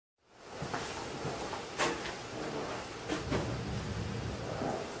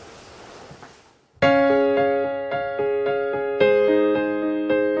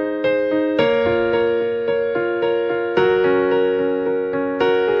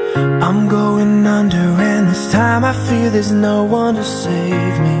I'm going under, and this time I fear there's no one to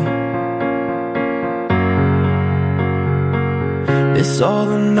save me. This all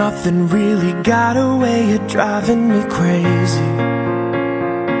or nothing really got a way of driving me crazy.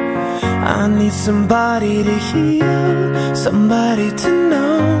 I need somebody to heal, somebody to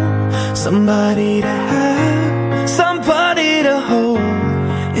know, somebody to have, somebody to hold.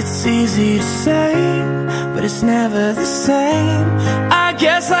 It's easy to say, but it's never the same. I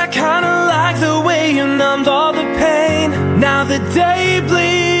guess I kinda like the way you numbed all the pain. Now the day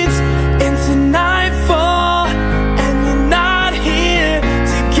bleeds into nightfall, and you're not here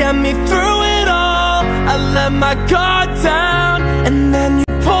to get me through it all. I let my guard down, and then you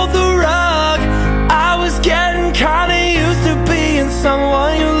pulled the rug. I was getting kinda used to being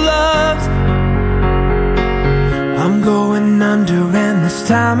someone you loved. I'm going under, and this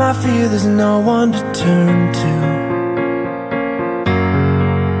time I fear there's no one to turn to.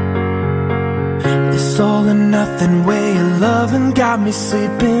 This all or nothing way of loving got me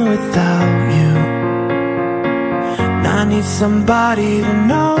sleeping without you. Now I need somebody to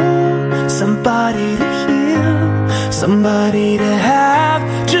know, somebody to heal, somebody to have,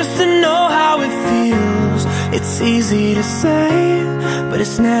 just to know how it feels. It's easy to say, but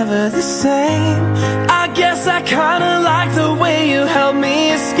it's never the same. I guess I kinda like the way you helped me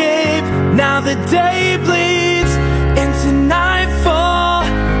escape. Now the day bleeds into nightfall,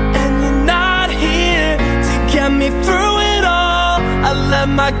 and you're not here to get me through it all. I let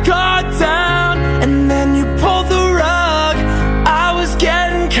my guard down, and then you pulled the rug. I was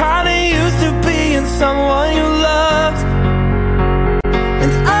getting kinda used to being someone you loved.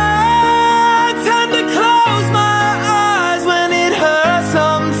 And I tend to close my eyes when it hurts.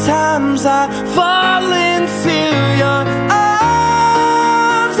 Sometimes I fall into your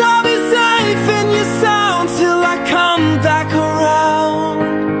arms. I'll be safe in your sound till I come back around.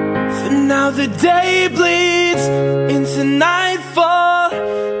 For now the day bleeds into nightfall,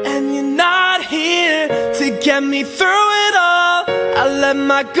 and you're not here to get me through it all. I let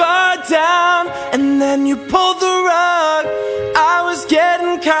my guard down, and then you pulled the rug. I was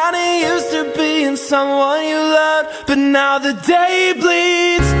getting kinda used to being someone you loved. But now the day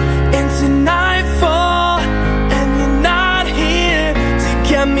bleeds into nightfall, and you're not here to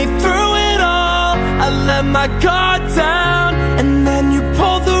get me through it all. I let my guard down, and then you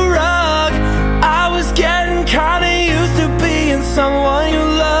pulled the rug. I was getting kinda used to being someone you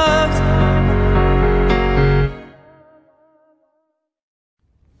loved.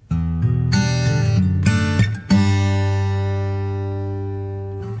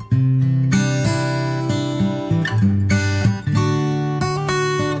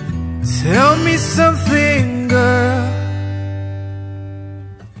 Tell me something, girl.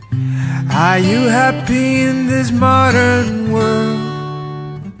 Are you happy in this modern world?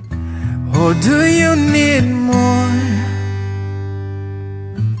 Or do you need more?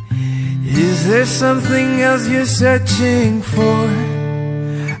 Is there something else you're searching for?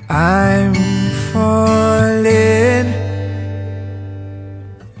 I'm falling.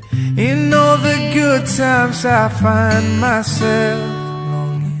 In all the good times I find myself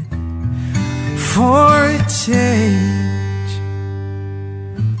for a change,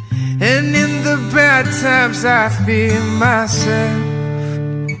 and in the bad times I feel myself.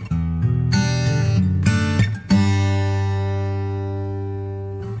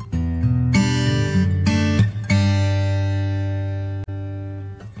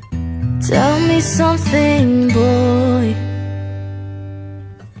 Tell me something, boy.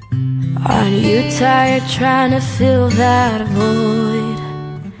 Aren't you tired trying to fill that void?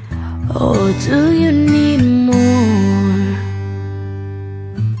 Or do you need more?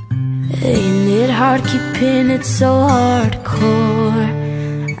 Ain't it hard keeping it so hardcore?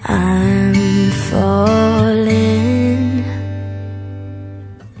 I'm falling.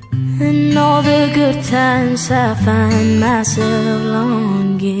 In all the good times I find myself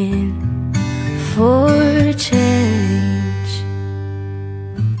longing for a change,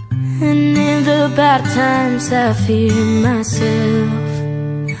 and in the bad times I fear myself.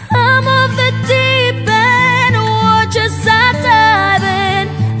 I'm off the deep end, or just I dive in.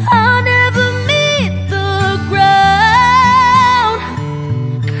 I'll never meet the ground.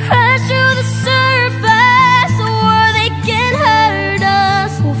 Crash to the surface, or they can hurt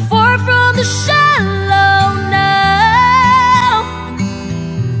us. We're far from the shallow now.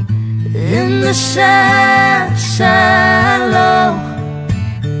 In the shallow,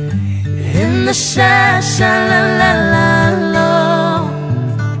 in the shallow,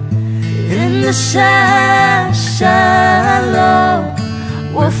 in the shallow,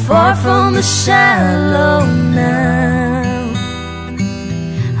 we're far from the shallow now.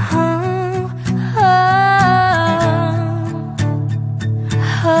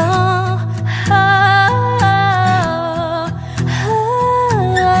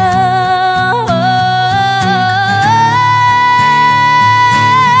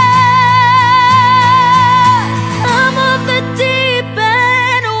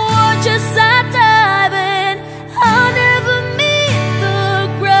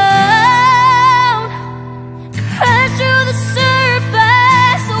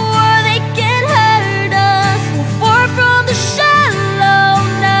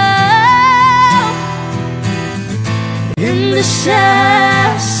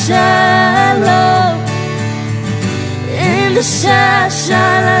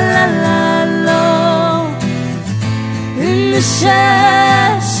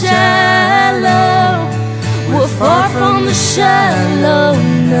 shallow. We're far from the shallow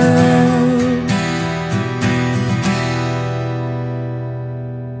now.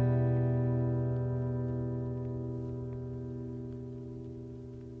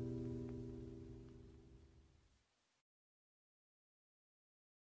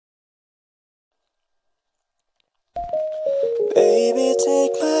 Baby,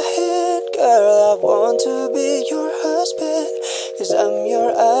 take my hand, girl, I want to be your husband. 'Cause I'm your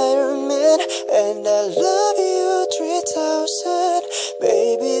Iron Man, and I love you 3000.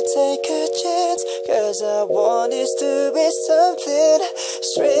 Baby, take a chance, 'cause I want this to be something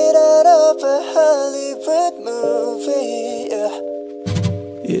straight out of a Hollywood movie, yeah.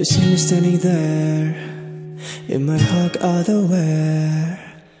 You see me standing there, in my hug underwear,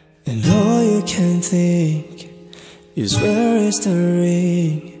 and all you can think is where is the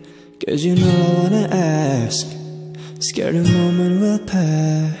ring? 'Cause you know I wanna ask, scared the moment will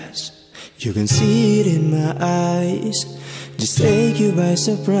pass. You can see it in my eyes, just take you by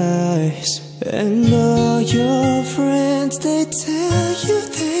surprise. And all your friends, they tell you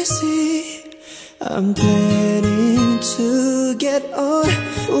they see I'm planning to get on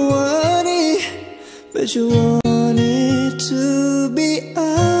one knee, but you want it to be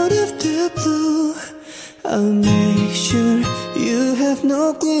out of the blue. I'll make sure you have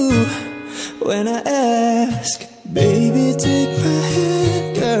no clue when I ask. Baby, take my hand,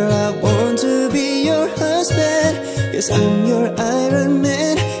 girl, I want to be your husband. 'Cause I'm your Iron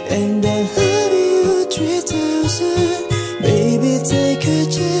Man, and I love you 3000. Baby, take a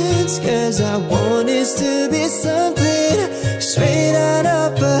chance, 'cause I want this to be something straight out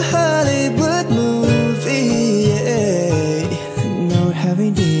of a Hollywood movie, yeah. Now we're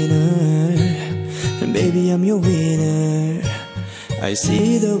having dinner, and baby, I'm your winner. I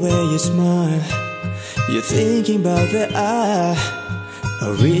see the way you smile, you're thinking about the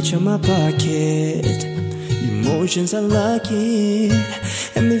I'll reach on my pocket, emotions are locking.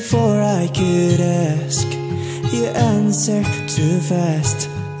 And before I could ask, you answer too fast.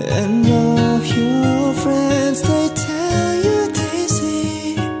 And all your friends, they tell you they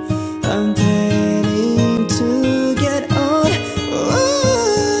see I'm planning to get on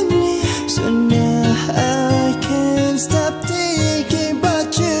one knee. So now I can't stop thinking about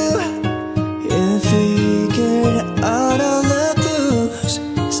you. You figured out all the clues,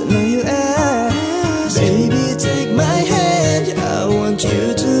 so now you ask. Baby, take my hand, I want you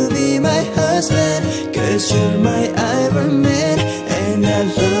to be my husband. 'Cause you're my Iron Man, and I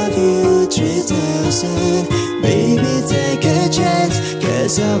love you 3000. Baby, take a chance,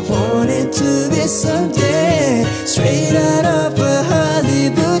 'cause I want it to be something straight out of a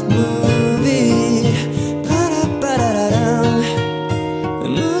Hollywood movie. Ba-da-ba-da-da-dum.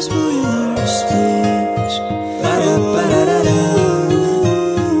 No spoilers, please. Ba-da-ba-da-da-dum.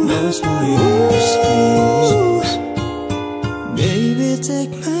 No spoilers, please. Baby,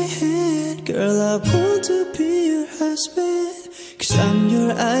 take my hand, girl, I want to be your husband. 'Cause I'm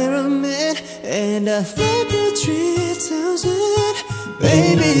your Iron Man, and I love you 3000.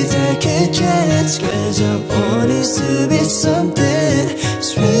 Baby, take a chance, 'cause I want this to be something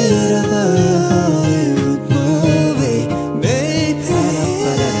straight out of a Hollywood movie. Baby,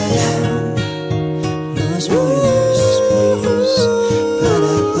 no spoilers, please. No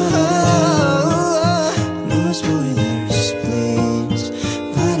spoilers, please. No spoilers, please.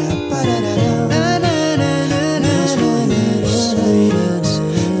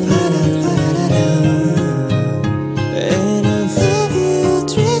 And I love you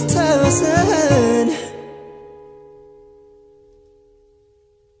 3000.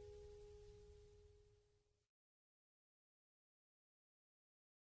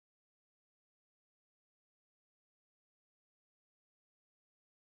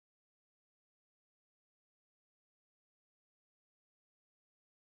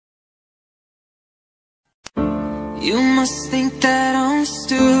 You must think that I'm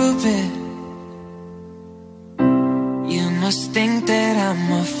stupid. You must think that I'm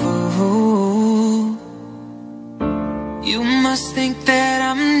a fool. You must think that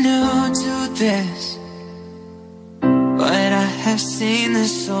I'm new to this, but I have seen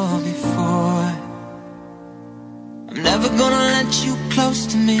this all before. I'm never gonna let you close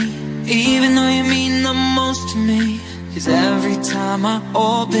to me, even though you mean the most to me. 'Cause every time I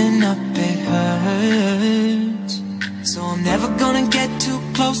open up it hurts. So I'm never gonna get too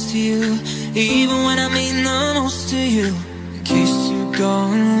close to you, even when I mean the most to you, in case you go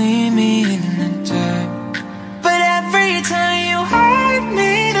and leave me in the dirt. But every time you hurt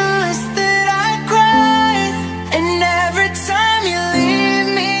me, the less that I cry. And every time you leave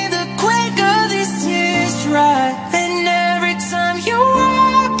me, the quicker these tears dry. And every time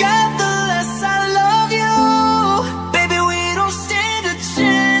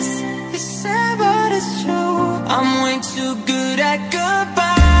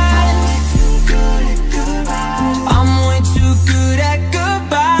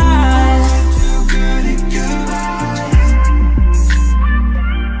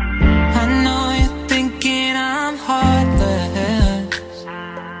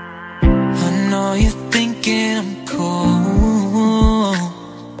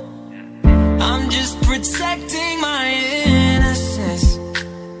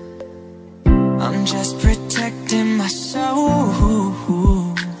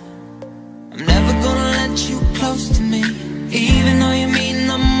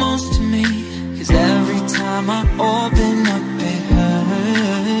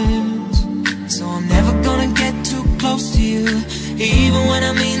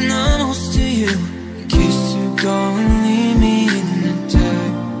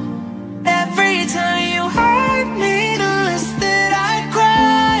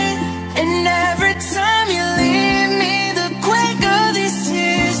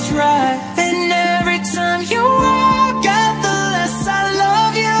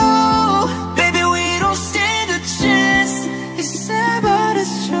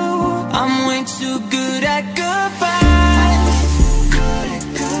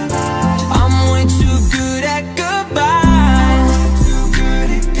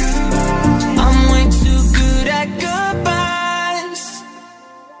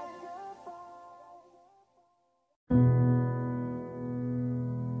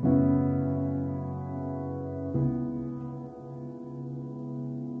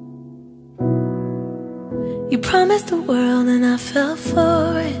You promised the world and I fell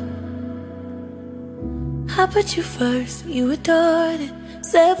for it. I put you first, you adored it.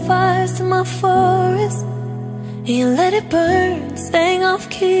 Set fires to my forest and you let it burn. Sang off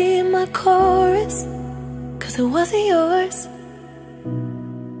key in my chorus, 'cause it wasn't yours.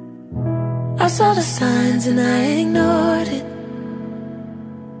 I saw the signs and I ignored it.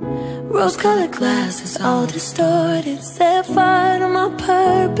 Rose-colored glasses all distorted. Set fire to my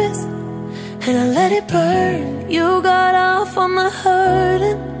purpose and I let it burn. You got off on the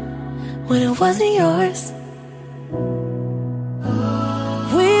hurting when it wasn't yours.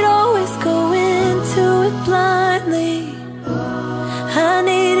 We'd always go into it blindly. I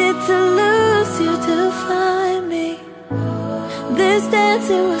needed to lose you to find me. This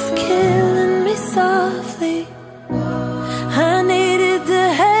dancing was killing me softly. I needed to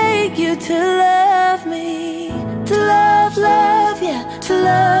hate you to love me. To love, love, yeah. To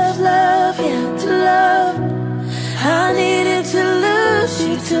love, love, yeah. To love. I needed to lose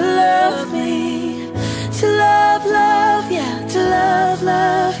you to love me. To love, love, yeah. To love,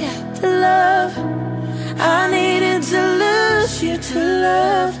 love, yeah. To love. I needed to lose you to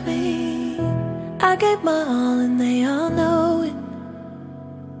love me. I gave my all and they all know it.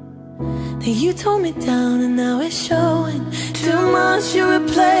 Then you tore me down and now it's showing. Too much you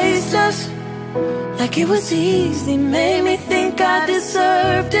replaced us, like it was easy. Made me think I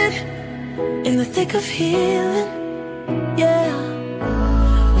deserved it. In the thick of healing, yeah.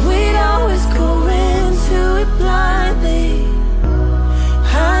 We'd always go into it blindly.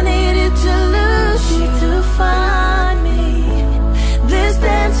 I needed to lose you to find me. This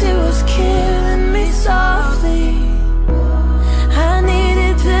dancing was killing me softly. I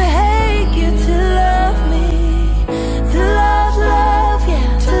needed to hate you to love me. To love, love, yeah.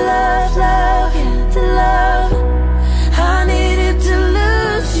 To love, love, yeah. To love. I needed to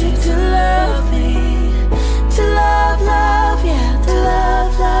lose you to love me. To love, love, yeah. To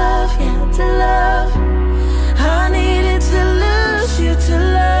love, love, yeah. To love. I needed to lose you to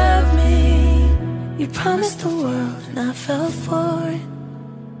love me. You promised the world and I fell for it.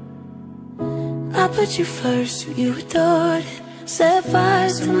 I put you first, you adored it. Set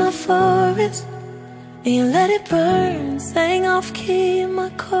fires to my forest and you let it burn. Sang off key in my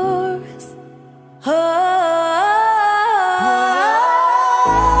chorus. Oh.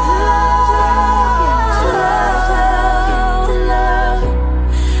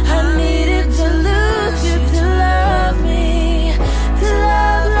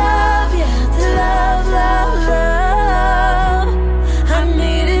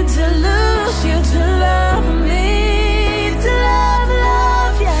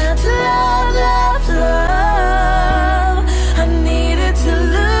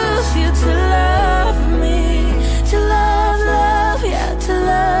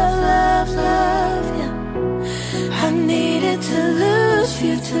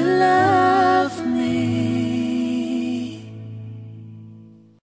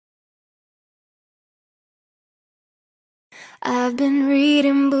 I've been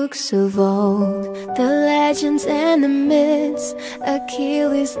reading books of old, the legends and the myths,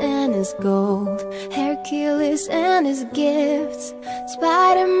 Achilles and his gold, Hercules and his gifts,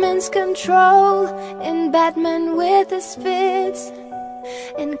 Spider-Man's control, and Batman with his fits.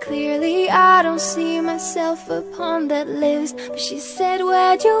 And clearly I don't see myself upon that list. But she said,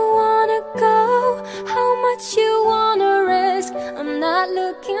 where'd you wanna go? How much you wanna risk? I'm not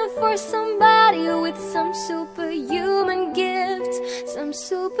looking for somebody with some superhuman gifts, some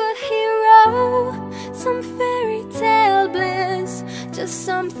superhero, some fairy tale bliss. Just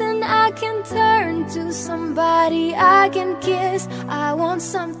something I can turn to, somebody I can kiss. I want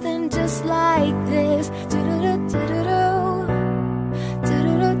something just like this.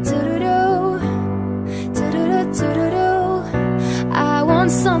 I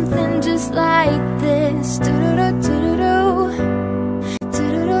want something just like this.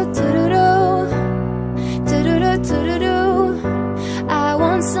 I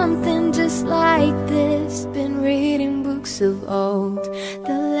want something just like this. Been reading books of old,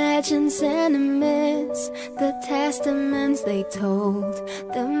 the legends and the myths, the testaments they told,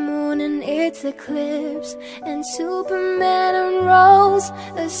 the moon and its eclipse, and Superman unrolls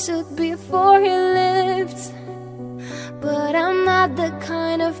a suit before he lifts. But I'm not the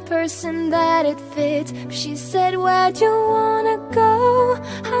kind of person that it fits. She said, where'd you wanna go?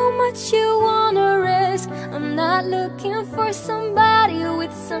 How much you wanna risk? I'm not looking for somebody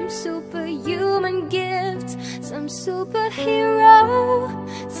with some superhuman gifts, some superhero,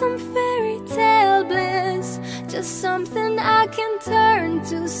 some fairy tale bliss. Just something I can turn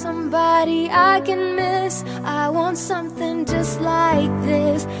to, somebody I can miss. I want something just like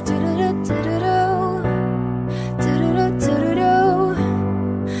this.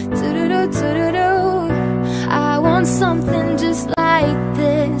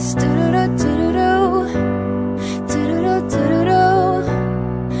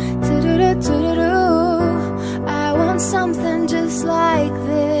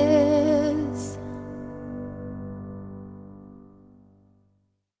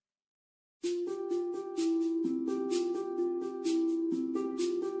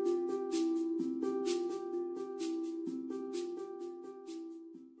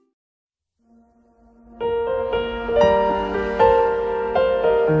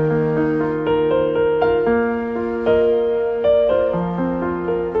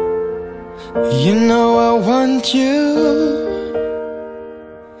 want you.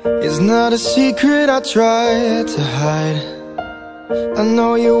 It's not a secret I try to hide. I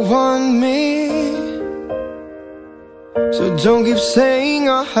know you want me, so don't keep saying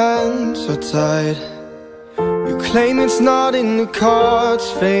our hands are tied. You claim it's not in the cards,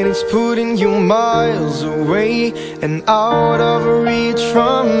 fate is putting you miles away and out of reach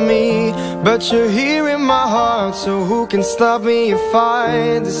from me. But you're here in my heart, so who can stop me if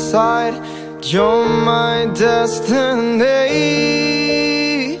I decide you're my destiny?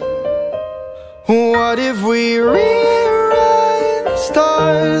 What if we rewrite the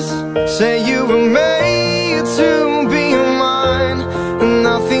stars? Say you were made to be mine, and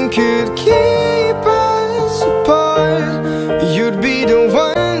nothing could keep us apart. You'd be the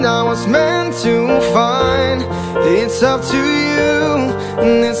one I was meant to find. It's up to you,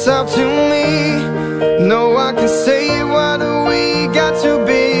 and it's up to me. No one can say what we got to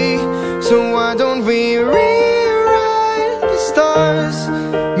be. So why don't we rewrite the stars?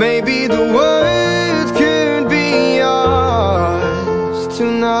 Maybe the world could be ours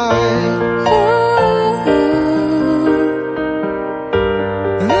tonight.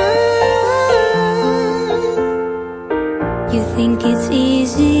 You think it's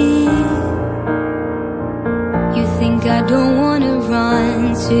easy? You think I don't wanna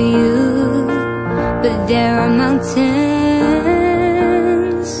run to you? But there are mountains,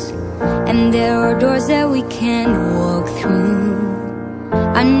 and there are doors that we can't walk through.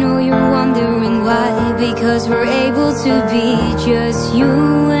 I know you're wondering why, because we're able to be just you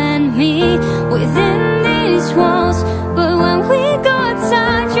and me within these walls. But when we go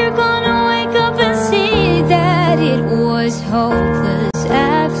outside, you're gonna wake up and see that it was hopeless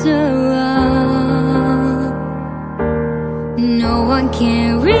after all. No one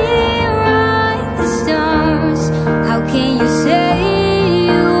can rewrite the stars. How can you say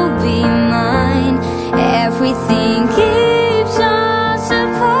you'll be mine? Everything keeps us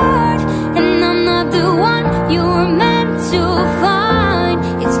apart, and I'm not the one you were meant to find.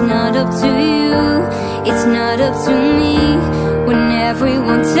 It's not up to you, it's not up to me. When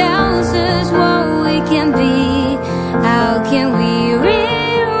everyone tells us what we can be, how can we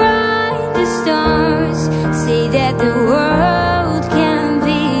rewrite the stars? Say that the world can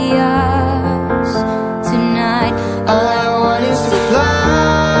be ours tonight. All I want is to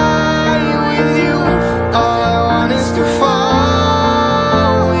fly with you. All I want is to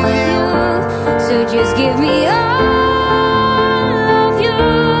fall with you. So just give me all of you.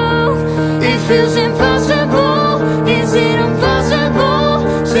 It feels impossible. Is it impossible?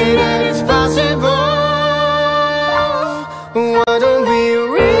 Say that it's possible. Why don't we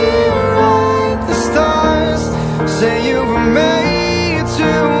rewrite the stars? Say you were made to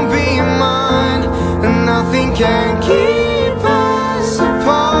be mine, and nothing can keep us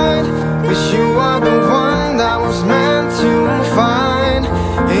apart. 'Cause you are the one that was meant to find.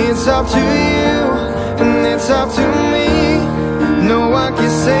 It's up to you, and it's up to me. No one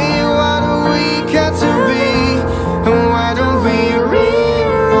can say what we got to be. And why don't we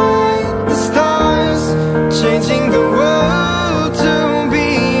rewrite the stars? Changing the world to be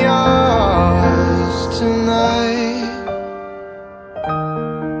ours tonight.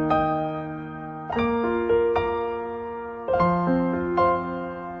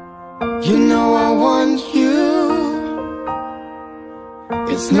 You know I want you.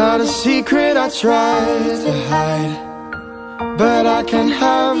 It's not a secret I try to hide, but I can't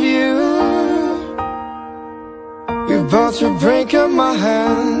have you. We're about to break up, my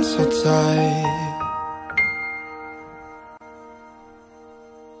hands so tight.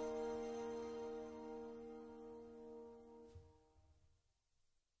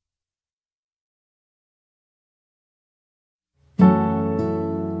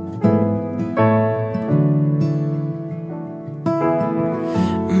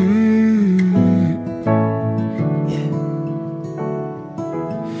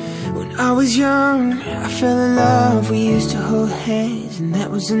 I was young, I fell in love. We used to hold hands, and that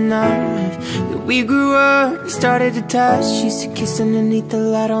was enough. Then we grew up and started to touch. Used to kiss underneath the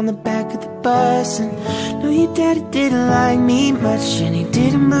light on the back of the bus. And no, your daddy didn't like me much, and he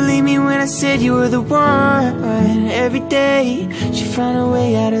didn't believe me when I said you were the one. Every day, she'd find a way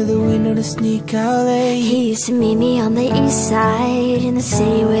out of the window to sneak out late. He used to meet me on the east side, in the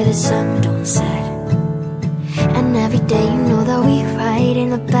city where the sun don't set. And every day you know that we ride in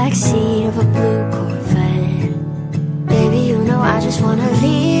the backseat of a blue Corvette. Baby, you know I just wanna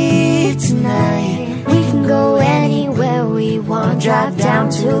leave tonight. We can go anywhere we want, drive down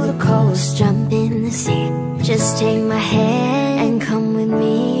to the coast, jump in the sea. Just take my hand and come with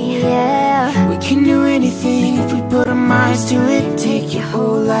me, yeah. We can do anything if we put a minds to it. Take your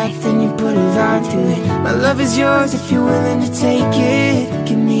whole life, then you put a line through it. My love is yours if you're willing to take it.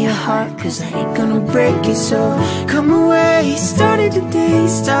 Give me your heart, cause I ain't gonna break it. So come away, start it today.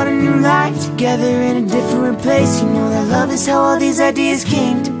 Start a new life together in a different place. You know that love is how all these ideas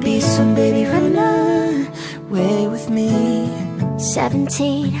came to be. So baby, run away with me.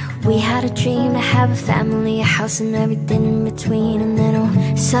 17, we had a dream to have a family, a house and everything in between. And then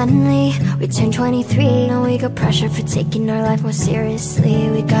oh, suddenly we turned 23 and we got pressure for taking our life more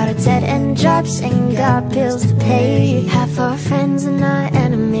seriously. We got a dead-end jobs and got bills to pay. Half our friends and our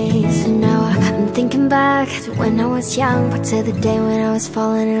enemies. And now I'm thinking back to when I was young, back to the day when I was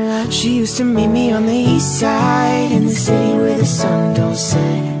falling in love. She used to meet me on the east side, in the city where the sun don't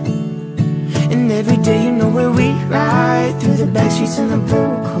set. And every day you know where we ride, through the back streets in the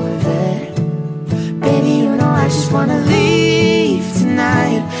blue Corvette. Baby, you know I just wanna leave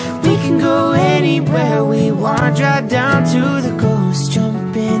tonight. We can go anywhere we want. Drive down to the coast,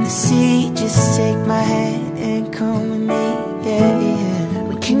 jump in the sea. Just take my hand and come with me, yeah, yeah.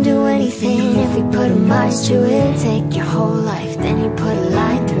 We can do anything if we put our minds to it. Take your whole life, then you put a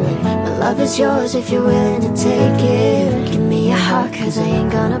line through it. My love is yours if you're willing to take it. Give me your heart, cause I ain't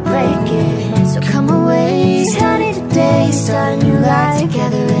gonna break it. So come away, start it today. Start a new life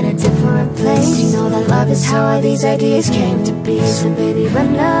together in a different place. You know that love is how all these ideas came to be. So baby,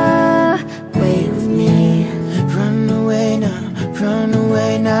 run away with me. Run away now, run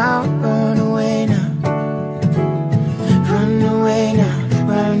away now, run away now. Run away now,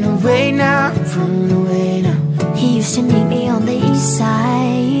 run away now, run away now. He used to meet me on the east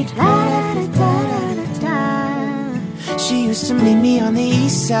side. Da, da, da, da, da. She used to meet me on the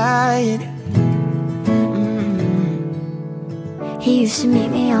east side. He used to meet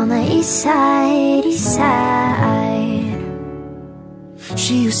me on the east side, east side.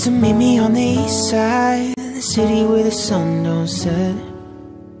 She used to meet me on the east side, the city where the sun don't set.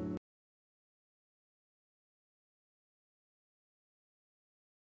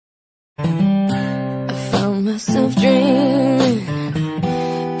 I found myself dreaming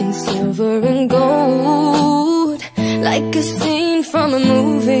in silver and gold, like a scene from a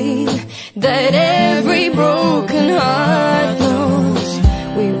movie that every broken heart knows.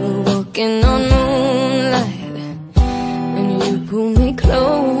 We were walking on moonlight when you pulled me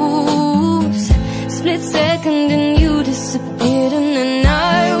close. Split second and you disappeared, and then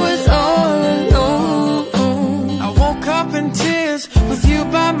I was all alone. I woke up in tears with you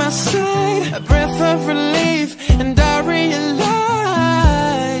by my side, a breath of relief, and I realized,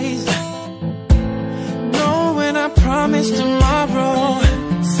 knowing I promised tomorrow.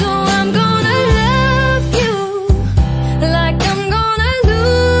 So I'm gonna love you like I'm gonna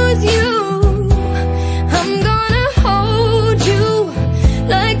lose you. I'm gonna hold you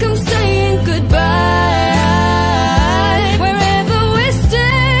like I'm saying goodbye. Wherever we're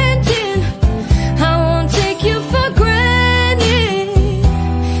standing, I won't take you for granted,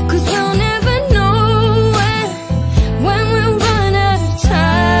 'cause we'll never know when we'll run out of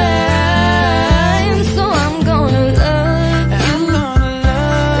time. So I'm gonna love you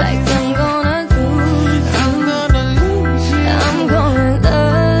like I'm gonna lose you. I'm gonna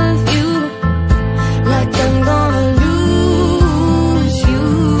love you like I'm gonna lose you.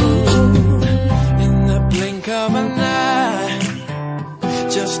 In the blink of an eye,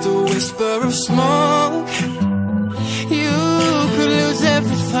 just a whisper of smoke, you could lose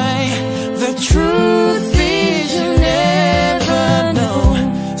everything. The truth is you never know.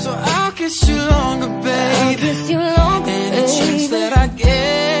 So I'll kiss you longer, babe. Kiss you longer, Any chance baby. that I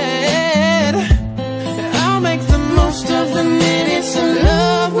get, I'll make the most of the minutes of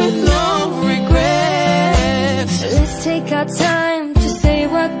love with no regrets. Let's take our time to say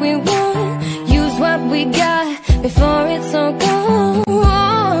what we want, use what we got before it's all gone.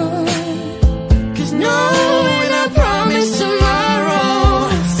 'Cause knowing I promise tomorrow.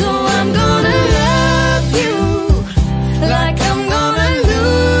 So I'm gonna love you like I'm gonna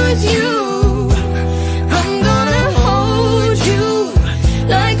lose you. I'm gonna hold you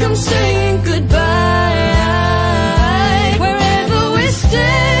like I'm saying goodbye. Wherever we're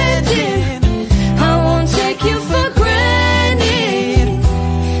standing, I won't take you for granted,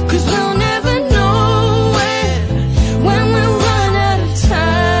 'cause we'll never know when we'll run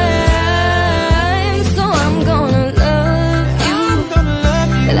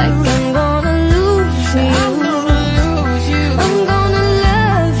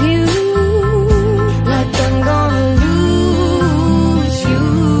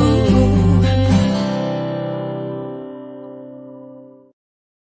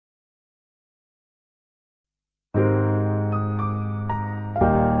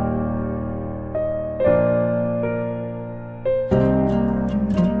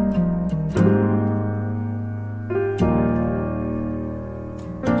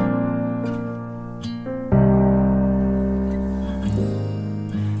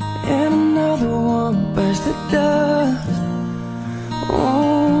the dust.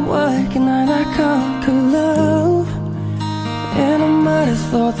 Oh, why can I not conquer love? And I might have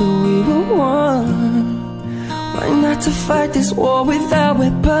thought that we were one. Why not to fight this war without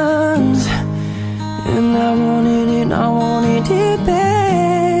weapons? And I wanted it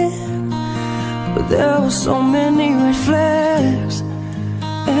bad. But there were so many red flags,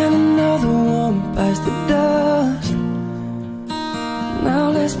 and another one bites the dust. Now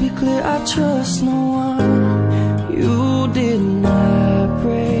let's be clear, I trust no one. You did not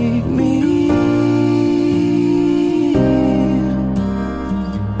break me.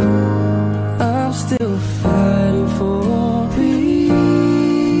 I'm still fighting for peace.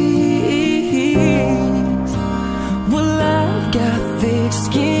 Well, I've got thick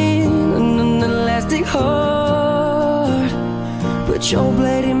skin and an elastic heart, but your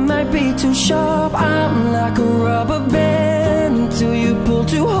blade, it might be too sharp. I'm like a rubber band until you pull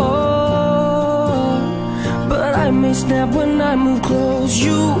too hard. But I may snap when I move close.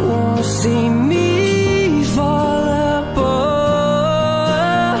 You won't see me fall apart,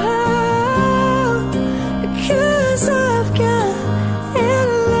 'cause I've got an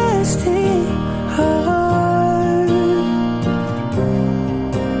elastic heart.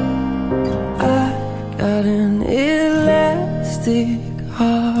 I got an elastic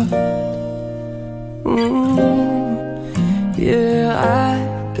heart. Yeah, I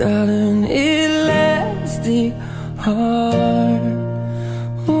got an elastic heart.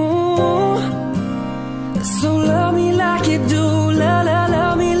 So love me like you do,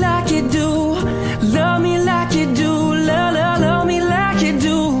 love me like you do, love me like you do, love me like you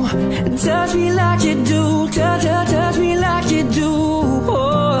do, touch me like you do, touch me like you do.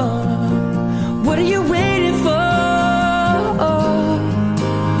 Oh, what are you waiting for?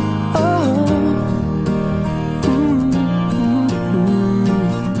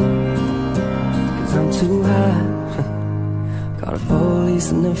 Too high. Call the police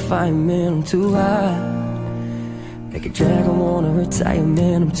and then firemen, I'm too high. Make a dragon wanna retire,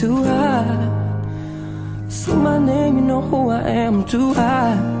 man, I'm too high. See my name, you know who I am, I'm too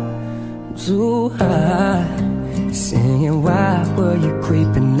high. I'm too high. Singing, why were you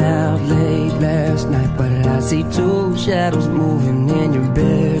creeping out late last night? But I see two shadows moving in your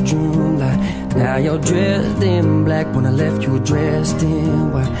bedroom light. Now you're dressed in black, when I left you were dressed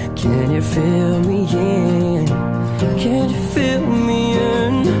in white. Can you feel me in? Can you feel me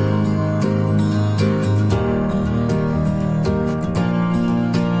in?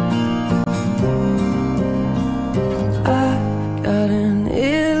 I got an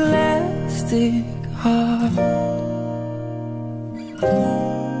elastic heart.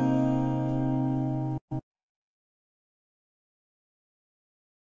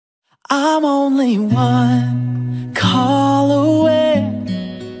 I'm only one call away.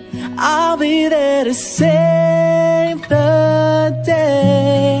 I'll be there to save the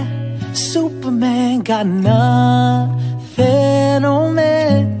day. Superman got nothing on me.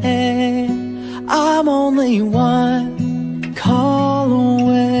 I'm only one call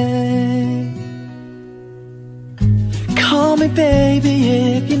away. Call me baby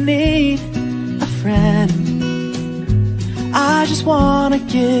if you need a friend. I just wanna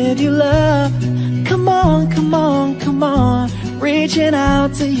give you love. Come on, come on, come on. Reaching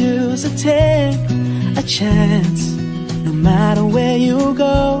out to you, so take a chance. No matter where you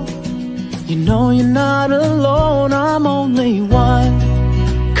go, you know you're not alone. I'm only one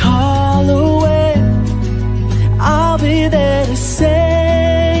call away. I'll be there to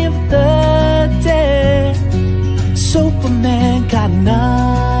save the day. Superman got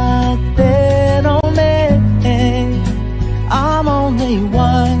nothing on me. I'm only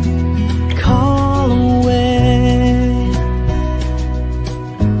one call away.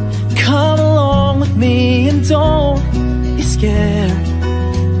 Come along with me and don't be scared.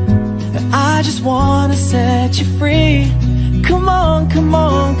 I just wanna set you free. Come on, come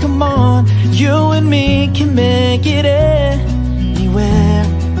on, come on. You and me can make it anywhere.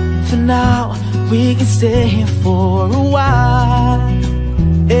 For now, we can stay here for a while.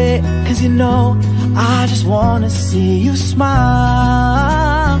 Yeah, 'cause you know I just wanna see you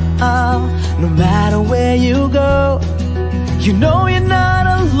smile. No matter where you go, you know you're not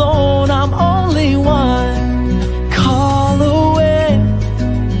alone. I'm only one call away.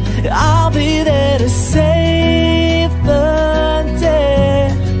 I'll be there to save the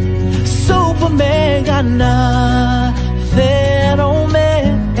day. Superman got nothing on me.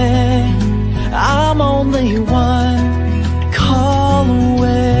 I'm only one call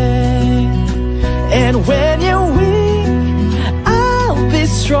away. And when you're weak, I'll be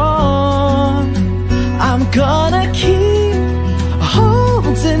strong. I'm gonna keep holding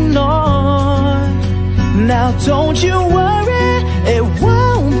Now don't you worry, it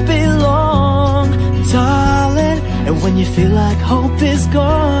won't be long, darling. And when you feel like hope is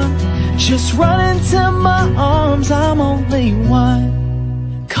gone, just run into my arms. I'm only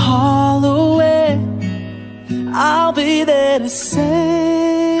one call away. I'll be there to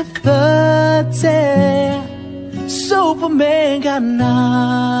save the day. Superman got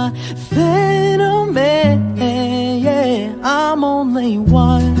nothing on me, yeah. I'm only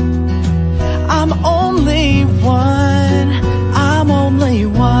one, I'm only one, I'm only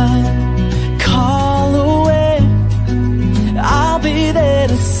one call away. I'll be there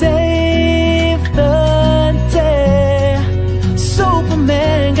to save the day.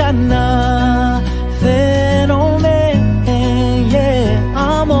 Superman got nothing on me, yeah.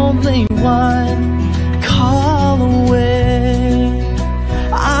 I'm only one call away.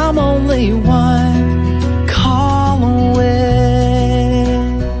 I'm only one call away.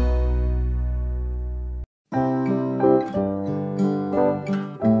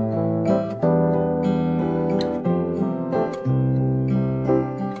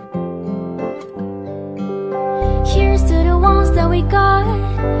 Here's to the ones that we got.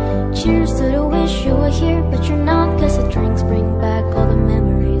 Cheers to the wish you were here, but you're not. 'Cause the drinks bring back all the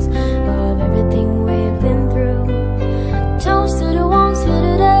memories of everything we've been through. Toast to the ones here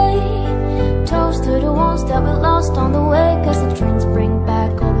today. Toast to the ones that we lost on the way. 'Cause the drinks bring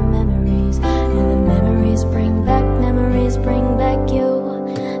back all the memories, and the memories bring back you.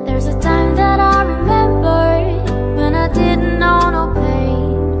 There's a time that I remember when I didn't know no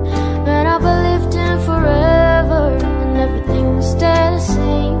pain, when I believed in forever and everything would stay the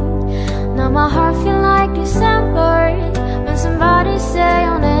same. Now my heart feel like December when somebody say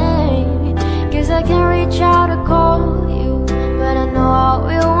your name. 'Cause I can't reach out to call you, but I know I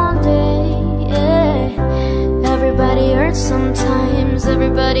will one day, yeah. Everybody hurts sometimes,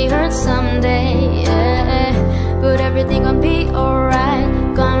 everybody hurts someday, yeah. But everything gon' be alright.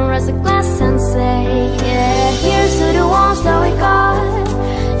 Gonna raise a glass and say, yeah. Here's to the ones that we got.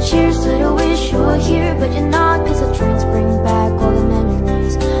 Cheers to the wish you were here, but you're not. 'Cause the drinks bring back all the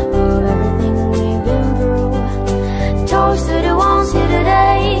memories of everything we've been through. Toast to the ones here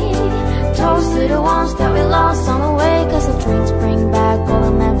today. Toast to the ones that we lost on the way. 'Cause the drinks bring back all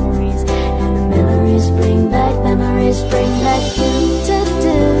the memories, and the memories bring back you. Memories bring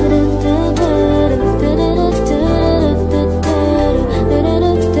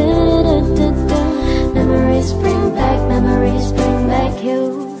back you.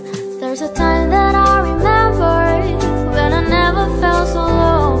 There's a time that I remember when I never felt so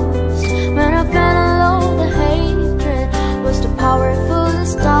lost. When I felt alone, the hatred was too powerful to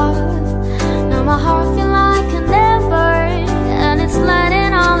stop. Now my heart feel like a never, and it's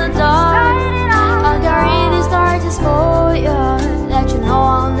lighting on the dark. I'll carry these torches for you, let you know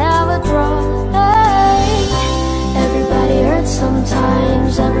I'll never drop. Hey. Everybody hurts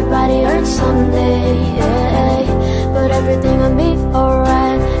sometimes, everybody hurts someday, yeah. But everything will be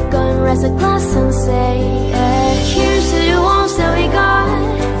alright. Gonna raise a glass and say, yeah. Cheers to the ones that we got.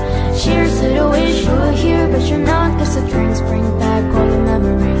 Cheers to the wish you were here, but you're not. 'Cause the drinks bring back all the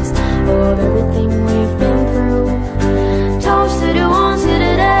memories of everything we've been through. Toast to the ones here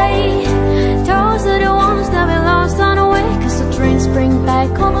today. Toast to the ones that we lost on the way. 'Cause the drinks bring back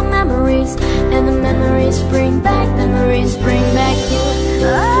all the memories, and the memories bring back you.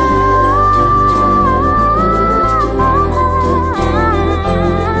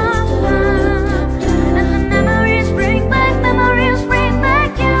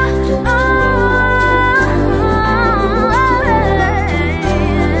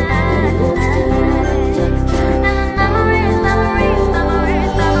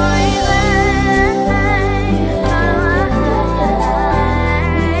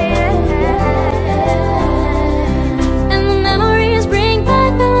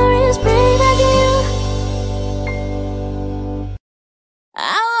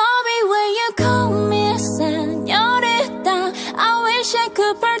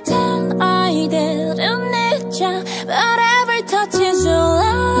 But every touch is your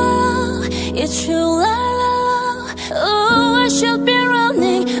love, it's your love. Oh, I should be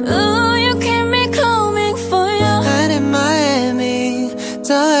running. Oh, you keep me coming for you. And in Miami,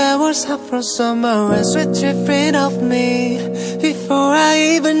 the air was hot for summer and sweet free of me. Before I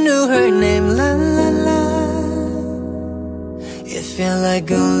even knew her name, la la la. It felt like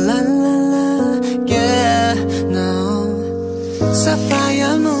a la la la, yeah, no.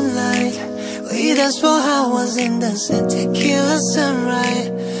 Sapphire moonlight, we danced for hours in the sun, tequila sunrise.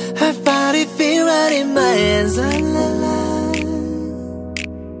 Her body feel right in my hands, la la la.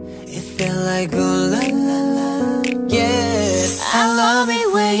 It felt like a la la la, yeah. I love it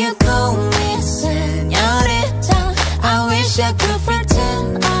when you call me senorita. wish I could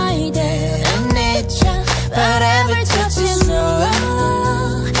pretend I didn't need ya, but every touch is true, la la la.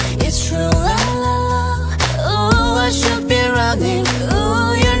 It's true, la la la. Ooh, I should be running.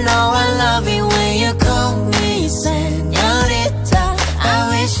 Ooh, you know I love it when you call me Senorita. I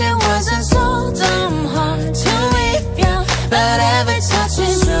wish it wasn't so damn hard to leave ya, but every touch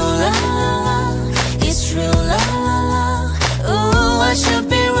is true, la la la. It's true, la la la. Ooh, I should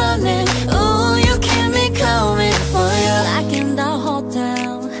be running. Ooh, you keep me coming for you. Like in the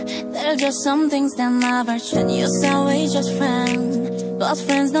hotel, there are just some things that never change. You say we just friends, but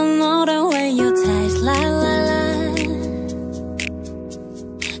friends don't know the way you taste, la la la.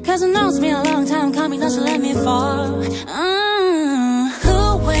 Cause I know it's been a long time coming, don't you let me fall. Who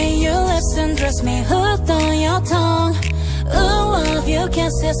way you lips and dress me hooked on your tongue. Ooh, love you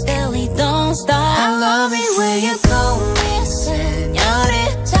kisses barely don't stop. I love it when you call me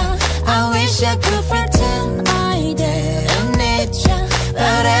Senorita. I wish I could pretend I didn't need ya,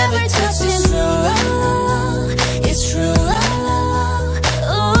 but every touch is true, la la la. It's true, la la la.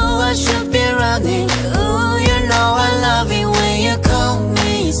 Ooh, I should be running. Ooh, you know I love it when you call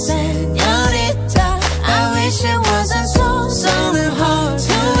me Senorita. I wish it wasn't so damn hard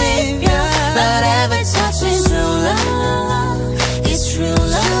to leave ya, but every touch is true, la la la. It's true,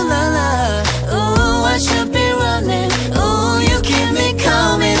 la la la. Ooh, I should be running. Ooh, you keep me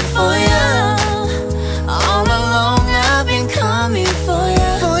coming for ya. All along I've been coming for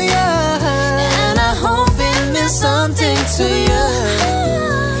ya, and I hope it means something to you.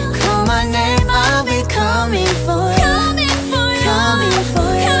 Call my name, I'll be coming for ya. Coming for ya, coming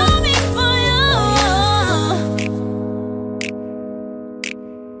for ya, coming for ya.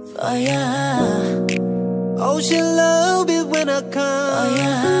 For ya. Oh, she love it when I come. Oh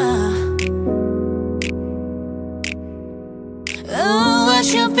yeah. Ooh, I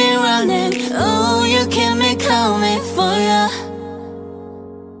should be running. Ooh, you keep me coming for ya.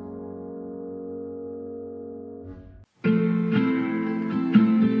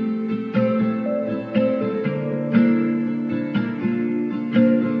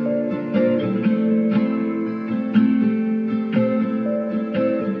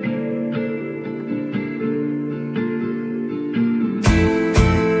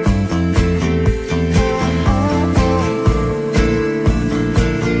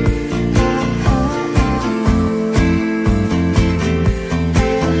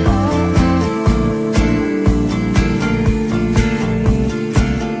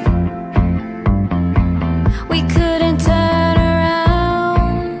 We couldn't turn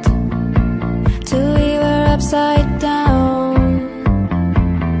around till we were upside down.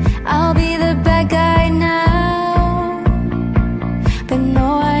 I'll be the bad guy now, but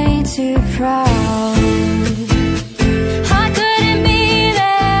no, I ain't too proud. I couldn't be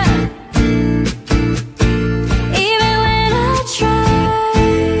there, even when I tried.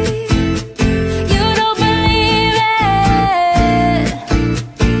 You don't believe it.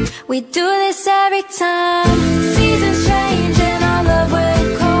 We do this every time. Seasons change and our love will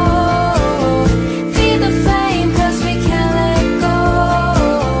cold. Feed the flame 'cause we can't let go.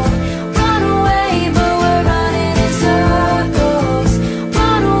 Run away, but we're running in circles.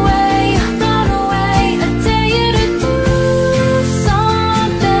 Run away, I dare you to do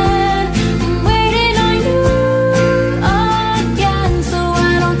something. I'm waiting on you again, so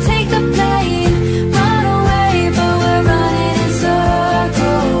I don't take the blame. Run away, but we're running in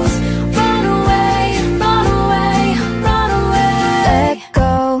circles. Run away, run away, run away. Let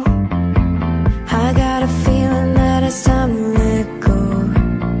go. I got a feeling that it's time to let go.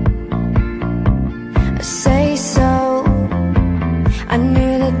 I say so. I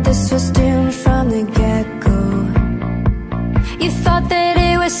knew that this was doomed from the get-go. You thought that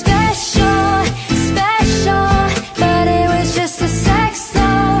it was special, special, but it was just a sex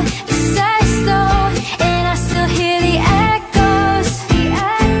though, and I still hear the echoes.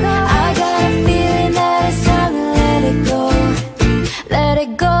 I got a feeling that it's time to let it go, let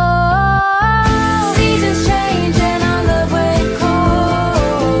it go. Seasons change and our love will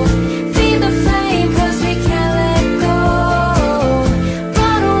cold. Feed the flame 'cause we can't let go.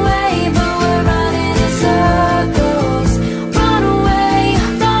 Run away, but we're running in circles. Run away, I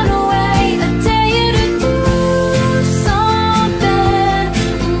dare you to do something.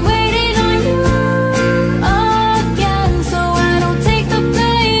 I'm waiting on you again, so I don't take the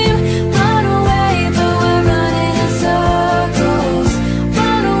blame. Run away, but we're running in circles.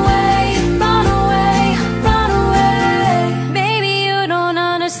 Run away, run away, run away. Maybe you don't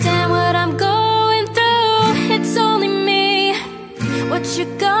understand what I'm going through. It's only me. What you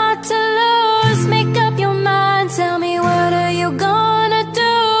got to lose? Make up your mind. Tell me, what are you gonna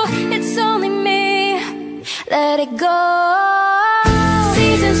do? It's only me. Let it go.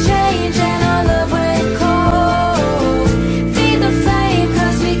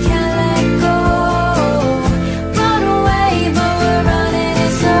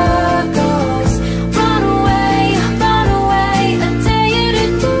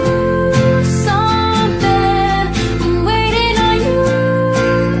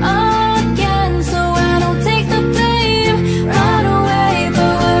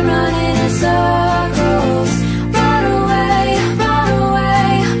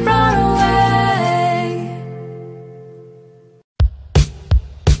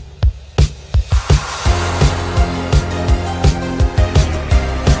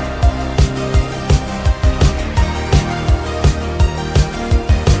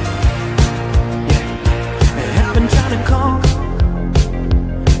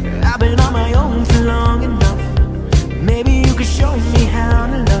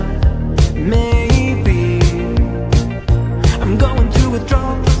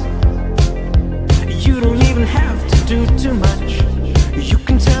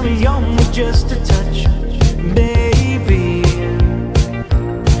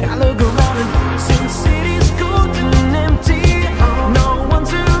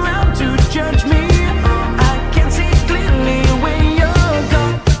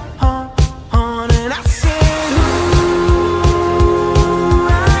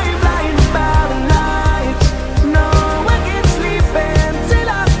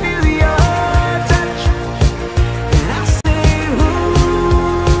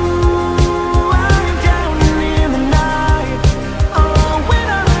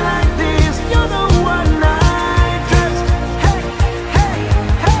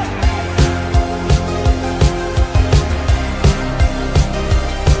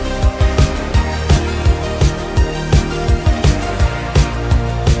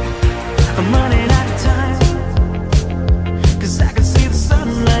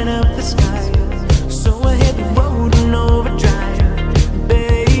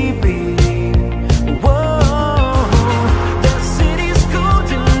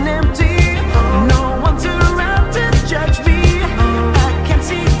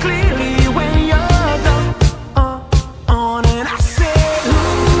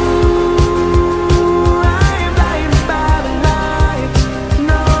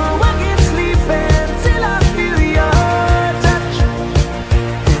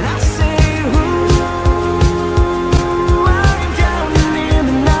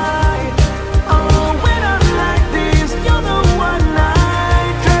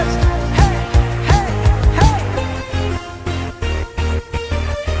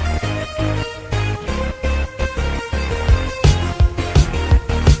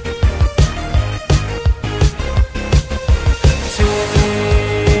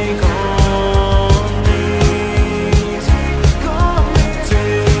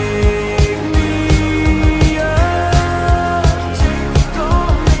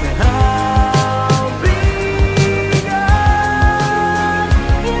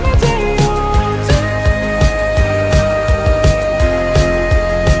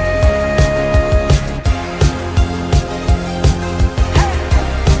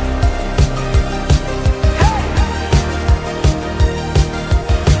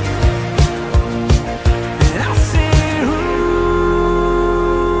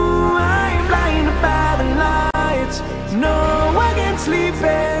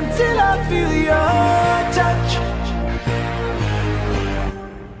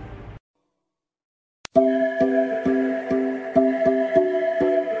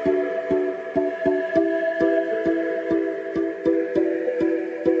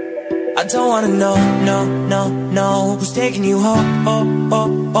 don't wanna know, no, no, no, who's taking you home,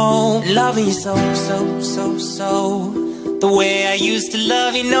 loving you so, so, so, so. The way I used to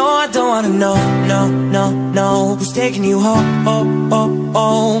love you, no, I don't wanna know, no, no, no, who's taking you home,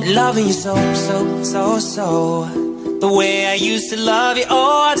 loving you so, so, so, so. The way I used to love you,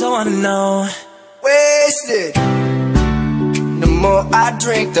 oh, I don't wanna know. Wasted. The more I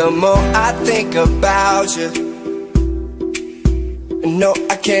drink, the more I think about you. No,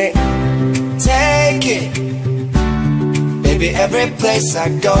 I can't take it. Baby, every place I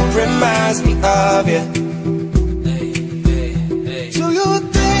go reminds me of you. Do you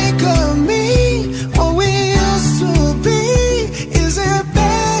think of me, what we used to be? Is it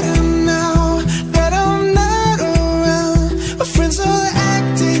better now that I'm not around? My friends are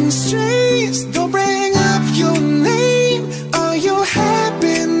acting strange, don't bring up your name. Are you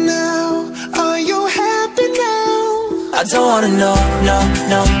happy now? Are you happy now? I don't wanna know, no,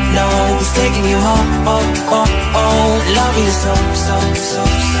 no, no, who's taking you home, loving you so, so, so,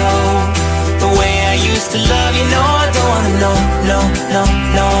 so. The way I used to love you, no, I don't wanna know, no, no,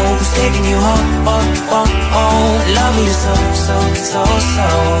 no, who's taking you home, loving you so, so, so, so.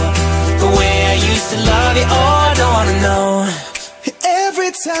 The way I used to love you, oh, I don't wanna know.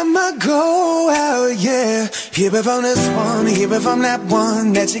 Every time I go out, yeah, hear it from this one, hear it from that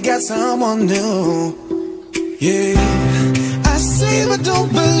one, that you got someone new. Yeah, I see but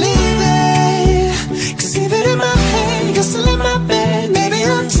don't believe it, 'cause even in my head, you're still in my bed. Maybe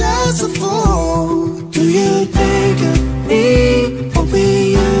I'm just a fool. Do you think of me, what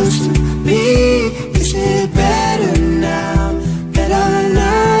we used to be? Is it better now that I'm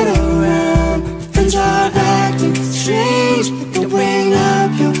not around? Friends are acting strange, don't bring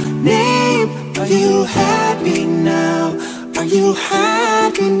up your name. Are you happy now? Are you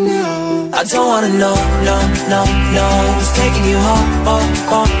happy now? I don't wanna know, no, no, no, who's taking you home,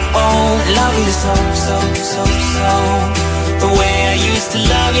 loving you so, so, so, so. The way I used to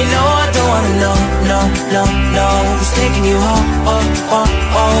love you, no, I don't wanna know, no, no, no, who's taking you home,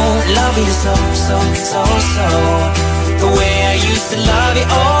 loving you so, so, so, so. The way I used to love you,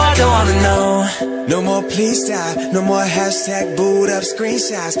 oh, I don't wanna know. No more please stop, no more hashtag booed up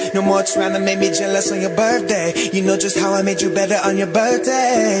screenshots. No more trying to make me jealous on your birthday. You know just how I made you better on your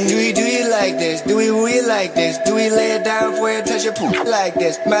birthday. Do you like this? Do we like this? Do we lay it down for you, touch your poop like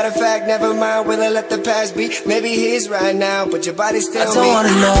this? Matter of fact, never mind, will I let the past be? Maybe he's right now, but your body's still me. I don't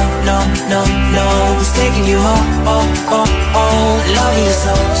wanna know, no, no, no, who's taking you home, loving you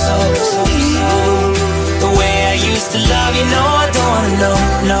so, so, so, so. The way I used to love you, no, I don't wanna know,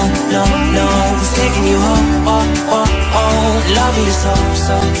 no, no, no, who's taking you home, loving you so,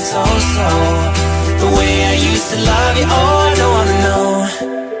 so, so, so. The way I used to love you, oh, I don't wanna know.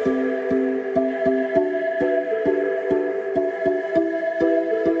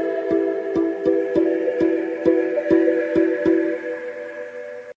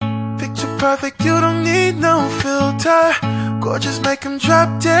 Picture perfect, you don't need no filter. Gorgeous, make him drop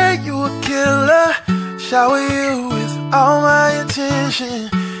dead, you a killer. Shower you with all my attention.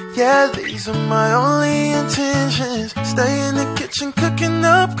 Yeah, these are my only intentions. Stay in the kitchen cooking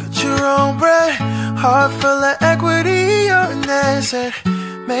up, cut your own bread. Heart full of equity, you're an asset.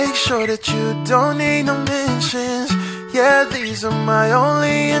 Make sure that you don't need no mentions. Yeah, these are my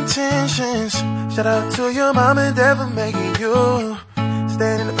only intentions. Shout out to your mom and dad for making you.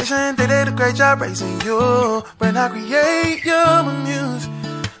 Staying in the vision, they did a great job raising you. When I create, you're my muse.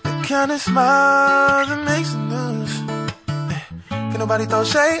 The kind of smile that makes the news. Can nobody throw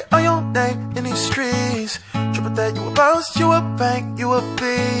shade on your name in these streets? Triple that, you a boss, you a bank, you a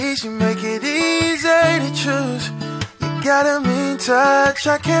beast. You make it easy to choose. You got a mean touch,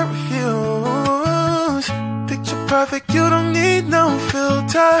 I can't refuse. Picture perfect, you don't need no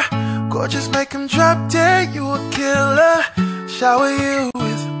filter. Gorgeous, make him drop dead, you a killer. Shower you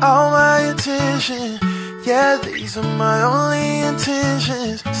with all my attention. Yeah, these are my only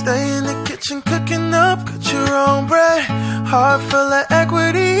intentions. Stay in the kitchen cooking up, cut your own bread. Heart full of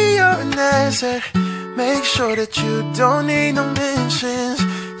equity, you're an asset. Make sure that you don't need no mentions.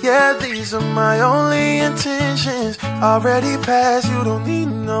 Yeah, these are my only intentions. Already passed, you don't need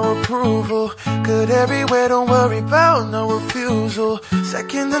no approval. Good everywhere, don't worry about no refusal.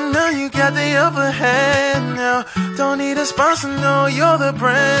 Second to none, you got the upper hand now. Don't need a sponsor, no, you're the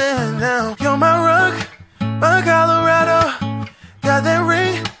brand now. You're my rock, my Colorado. Got that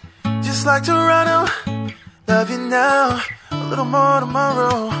ring, just like Toronto. Love you now, a little more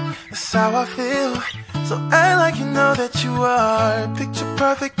tomorrow. That's how I feel. So act like you know that you are. Picture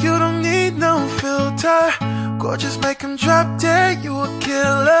perfect, you don't need no filter. Gorgeous, make him drop dead, you a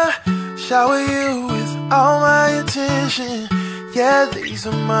killer. Shower you with all my attention. Yeah, these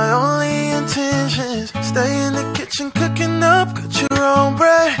are my only intentions. Stay in the kitchen cooking up, cut your own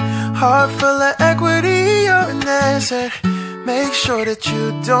bread. Heart full of equity, you're an asset. Make sure that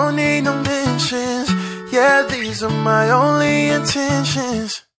you don't need no mentions. Yeah, these are my only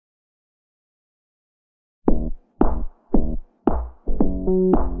intentions.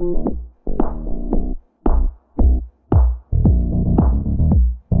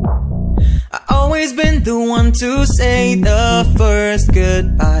 Always been the one to say the first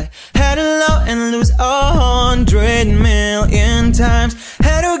goodbye. Had to love and lose 100 million times.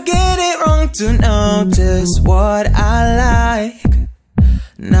 Had to get it wrong to know just what I like.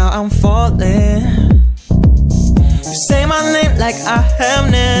 Now I'm falling. You say my name like I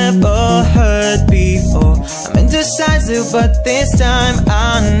have never heard before. I'm indecisive, but this time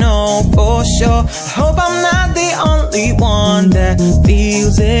I know for sure. I hope I'm not the only one that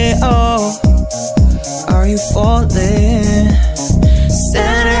feels it all. Are you falling?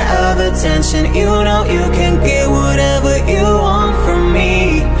 Center of attention, you know you can get whatever you want from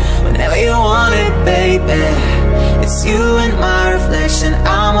me. Whenever you want it, baby. It's you and my reflection.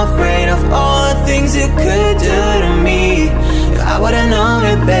 I'm afraid of all the things you could do to me. If I would've known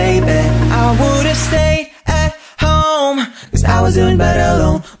it, baby, I would've stayed at home, 'cause I was doing better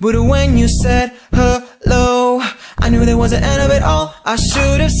alone. But when you said hello, I knew there was an end of it all. I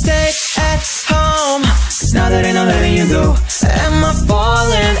should've stayed at home, 'cause now that ain't no letting you go. Am I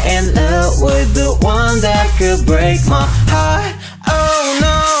falling in love with the one that could break my heart? Oh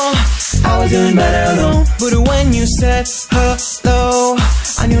no, I was doing better alone. But when you said hello,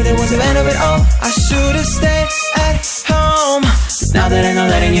 I knew there was an end of it all. I should've stayed at home, 'cause now that ain't no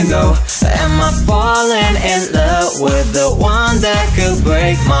letting you go. Am I falling in love with the one that could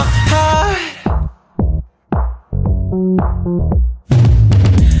break my heart?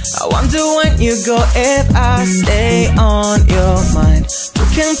 I wonder when you go if I stay on your mind. You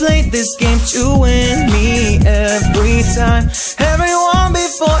can play this game to win me every time. Everyone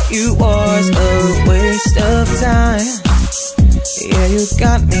before you was a waste of time. Yeah, you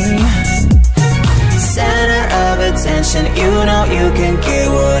got me. Center of attention, you know you can get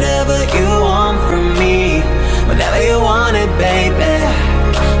whatever you want from me. Whenever you want it, baby.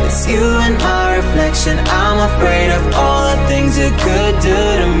 It's you and my reflection. I'm afraid of all the things you could do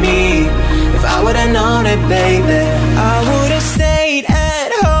to me. If I would've known it, baby, I would've stayed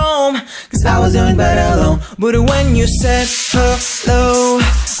at home, 'cause I was doing better alone. But when you said hello,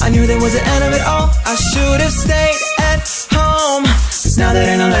 I knew there was an end of it all. I should've stayed at home, 'cause now that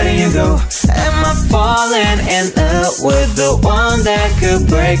ain't no letting you go. Am I falling in love with the one that could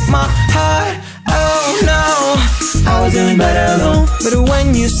break my heart? Oh no, I was doing better alone. But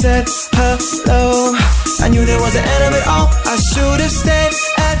when you said hello, I knew there was an end of it all. I should've stayed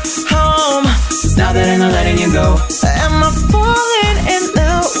at home, 'cause now that ain't no letting you go. Am I falling in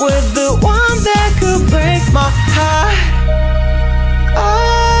love with the one that could break my heart?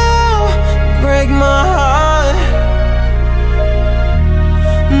 Oh, break my heart,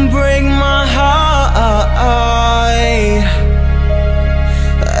 break my heart.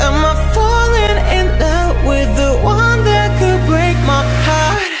 Am I falling in love with the one that could break my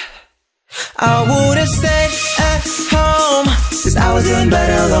heart? I would've stayed at home, 'cause I was doing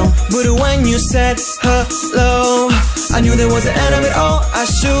better alone. But when you said hello, I knew there was an end of it all. I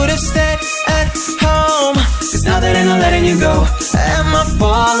should've stayed at home, 'cause now that ain't no letting you go. Am I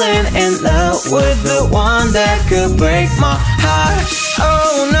falling in love with the one that could break my heart?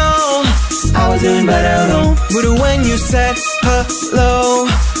 Oh no, I was doing better alone. But when you said hello,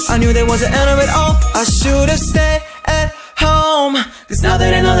 I knew there was an end of it all. I should've stayed at home, 'cause now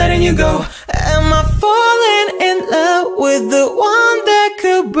that ain't no letting you go. Am I falling in love with the one that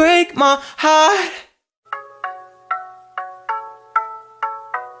could break my heart?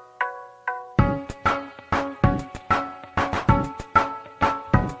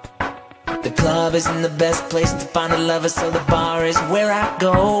 The club isn't the best place to find a lover, so the bar is where I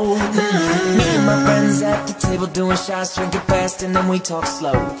go. Me and my friends at the table doing shots, drinking fast, and then we talk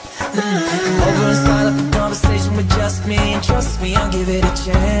slow. Come over and start up a conversation with just me, and trust me, I'll give it a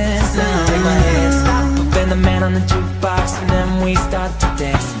chance. Take my hand, stop, and the man on the jukebox, and then we start to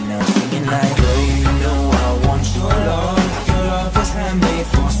dance. You know, singing like, girl, you know I want your love. Your love was handmade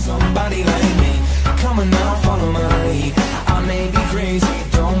for somebody like me. Come on now, follow my lead. I may be crazy,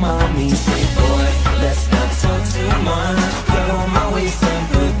 don't mind me. Say, boy, let's not talk too much. Grab on my waist and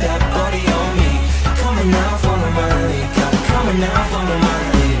put that body on me. Come on now, follow my lead. Come on now, follow my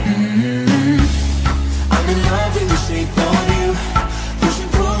lead. I'm in love with the shape of you. Push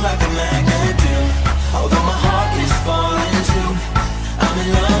and pull like a magnet do. Although my heart is falling too, I'm in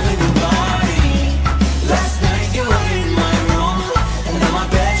love with your body. Last night you were in my room.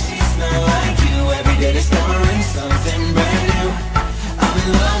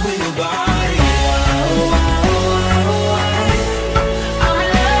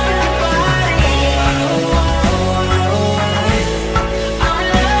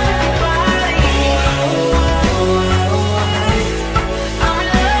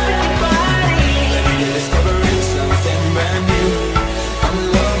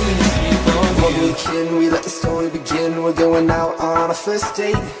 first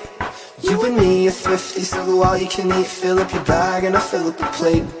date. You and me are thrifty, so go all you can eat. Fill up your bag and I fill up the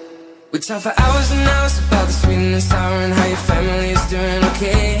plate. We talk for hours and hours about the sweet and the sour and how your family is doing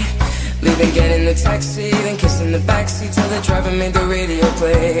okay. Leaving, getting the taxi, then kissing the backseat till the driver made the radio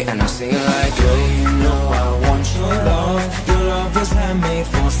play. And I'm singing like, girl, you know I want your love. Your love was handmade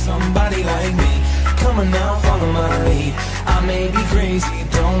for somebody like me. Come on now, follow my lead. I may be crazy,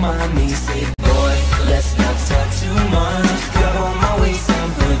 don't mind me. Say, boy, let's not talk too much. Grab on my waist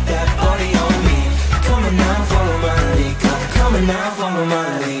and put that body on me. Come on now, follow my lead. Come on now, follow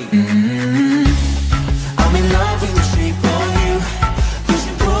my lead. I'm in love with the shape of you. Push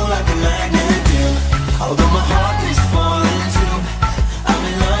and pull like a magnet do. Although my heart is falling too, I'm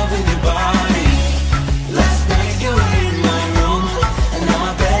in love with your body. Last night you were in my room, and now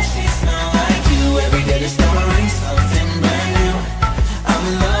my bed sheets smell like you. Every day discovering something brand new. I'm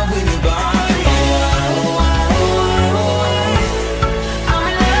in love with your body. I'm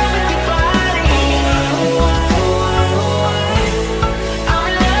in love with your body. I'm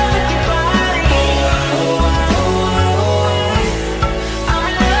in love with your body. I'm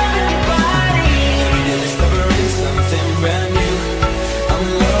in love with your body. Every day discovering something brand new. I'm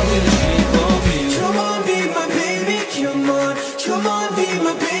in love with the shape of you. Come on, be my baby, come on. Come on, be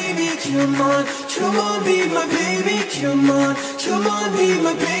my baby, come on. Come on, be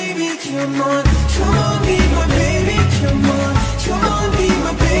my baby, come on. Come on, be my baby, come on. Come on, be my baby, come on. Come on, be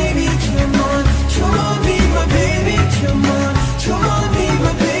my baby, come on. Come on, be my baby, come on. Come on, be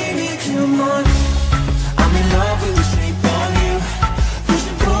my baby, come on. I'm in love with the shape of you. Push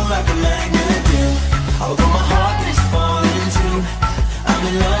and pull like a magnet do. Although my heart is falling too, I'm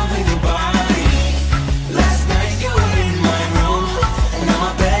in love with your body. Last night you were in my room, and now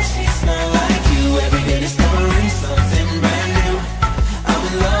my bed sheets smell like you. Every day discovering something brand new. I'm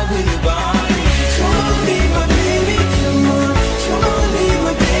in love with your body. Come on, be my baby, come on. Come on, be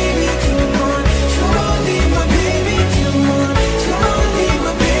my baby, come on. Come on, be my baby, come on. Come on, be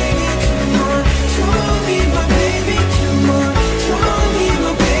my baby, come on. Come on, be my baby, come on. Come on, be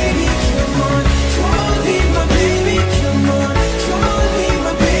my baby, come on. Come on, be my baby, come on. Come on, be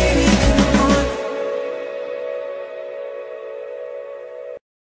my baby, come on.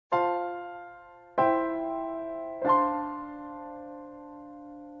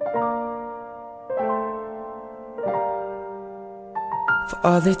 for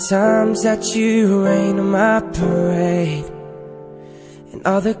all the times that you rain on my parade, and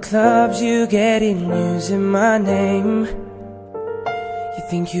all the clubs you get in using my name. You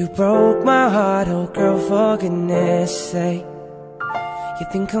think you broke my heart, oh girl, for goodness sake. You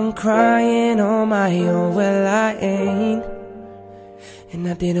think I'm crying on my own, well I ain't. And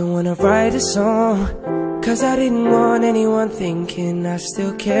I didn't wanna write a song, cause I didn't want anyone thinking I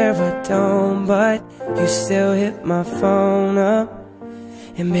still care, I don't. But you still hit my phone up,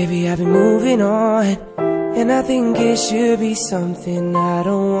 and baby I've been moving on, and I think it should be something I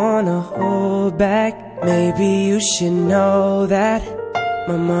don't wanna hold back. Maybe you should know that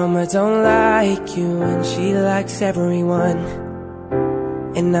my mama don't like you, and she likes everyone.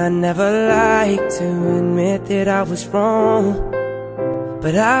 And I never like to admit that I was wrong,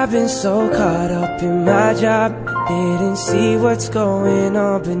 but I've been so caught up in my job, didn't see what's going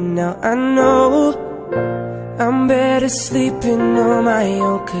on. But now I know I'm better sleeping on my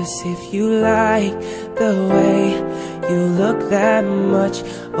own. Cause if you like the way you look that much,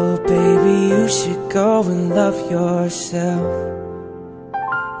 oh baby, you should go and love yourself.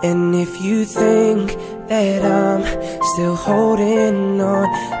 And if you think that I'm still holding on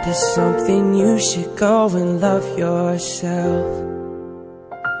to something, you should go and love yourself.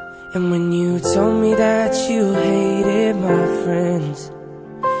 And when you told me that you hated my friends,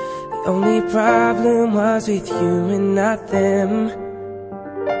 the only problem was with you and not them.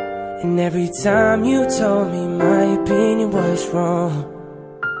 And every time you told me my opinion was wrong,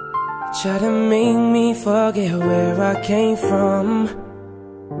 you tried to make me forget where I came from.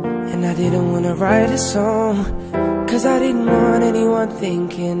 And I didn't wanna write a song, cause I didn't want anyone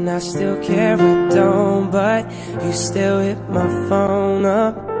thinking I still care, I don't. But you still hit my phone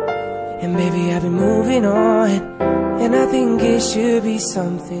up, and baby I've been moving on, and I think it should be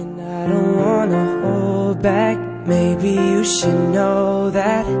something I don't wanna hold back. Maybe you should know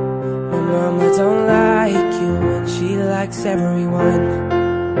that my mama don't like you, and she likes everyone.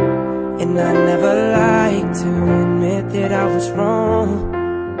 And I never like to admit that I was wrong,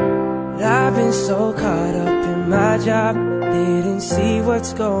 but I've been so caught up in my job, didn't see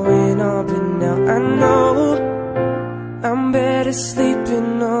what's going on. But now I know I'm better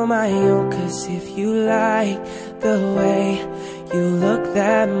sleeping on my own. Cause if you like the way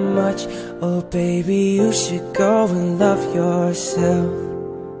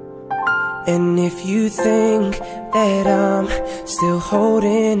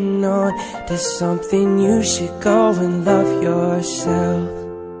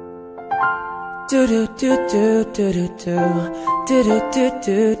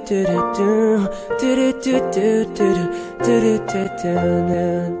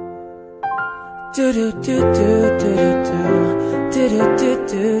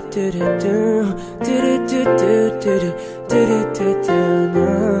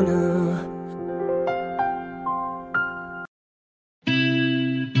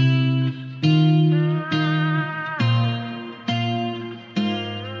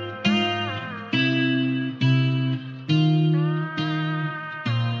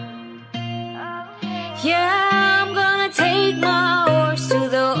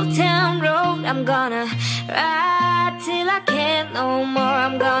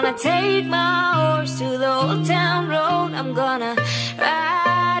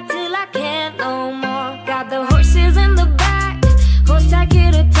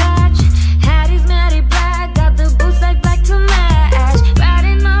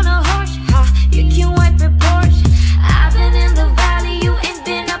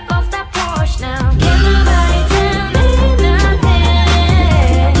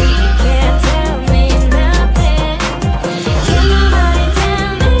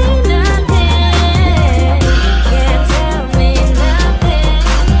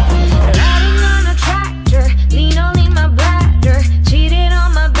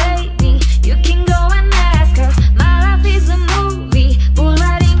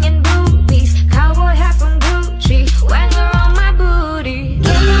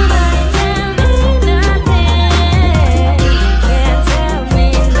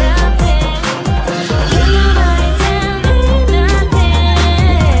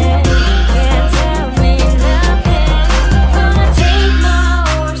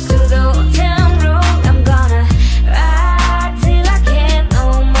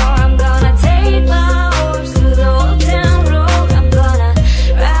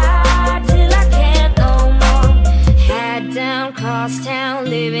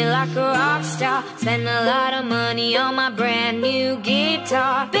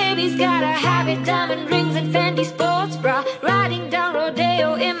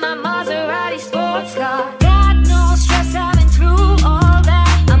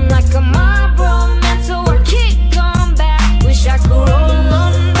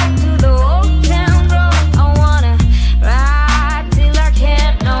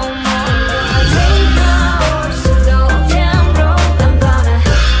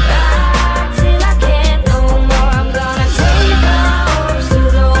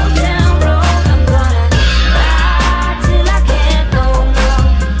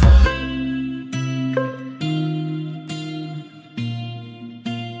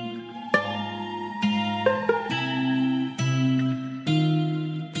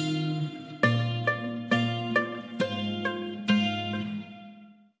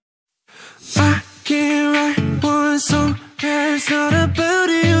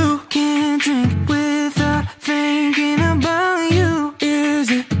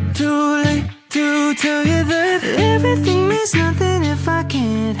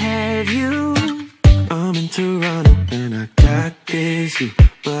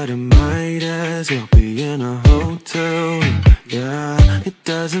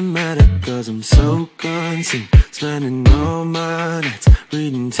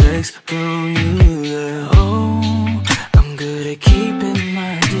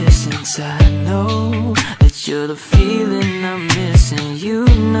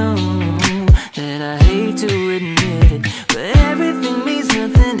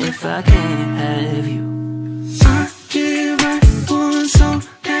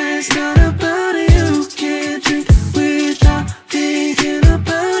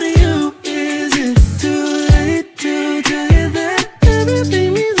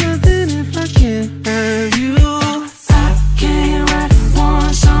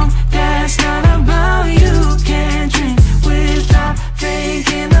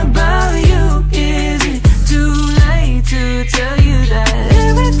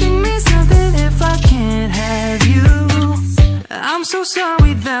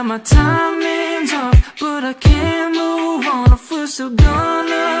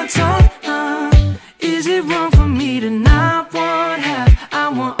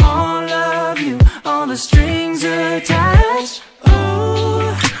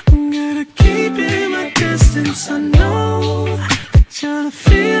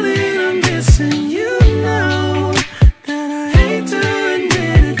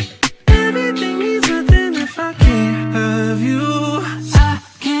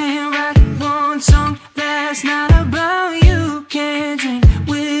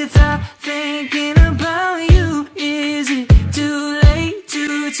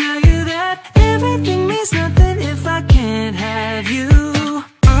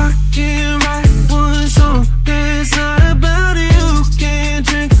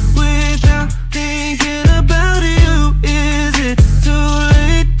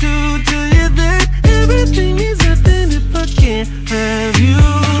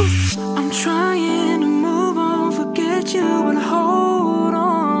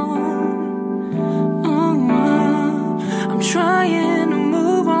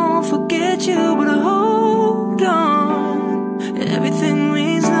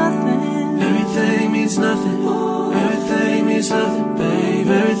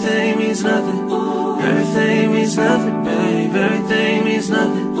means nothing. Everything means nothing, babe. Everything means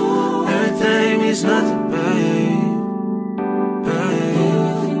nothing. Everything means nothing, babe.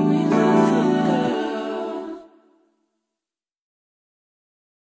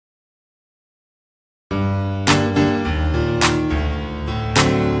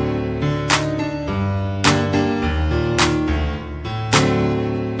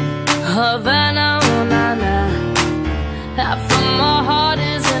 Havana, oh na na. Half of my heart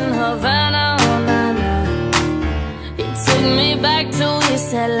is in Havana, oh na na. He took me back to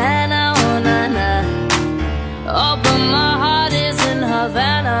East Atlanta, oh na na. Oh, but my heart is in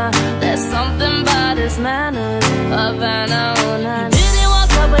Havana. There's something about his manners, Havana, oh na na. You didn't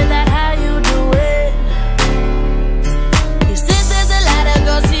walk up with that, how you do it? You said there's a lot of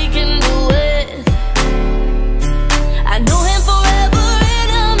girls he can do it. I knew him forever in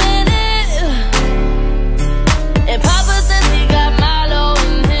a minute. And Papa says he got Milo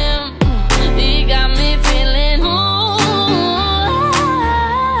in him. He got me feeling, ooh.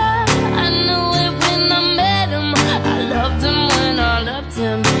 I knew it when I met him. I loved him when I loved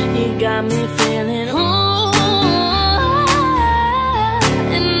him. He got me feeling, ooh.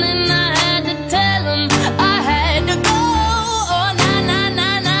 And then I had to tell him I had to go. Oh, na na na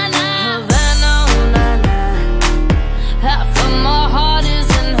na na. Havana, oh na na. Half of my heart is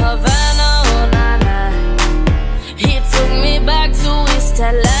in Havana, oh na na. He took me back to East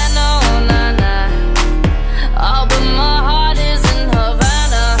Atlanta, oh na na. Oh, but my heart is in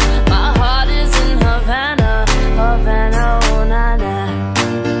Havana. My heart is in Havana, Havana, oh na na.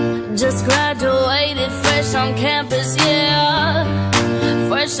 Just graduated fresh on campus, yeah.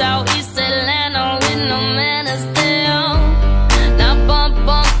 Fresh out East Atlanta with no manners down. Now bump,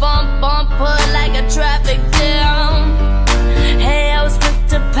 bump, bump, bump, put like a traffic jam. Hey, I was quick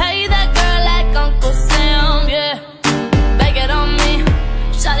to pay that girl like Uncle Sam, yeah. Bake it on me,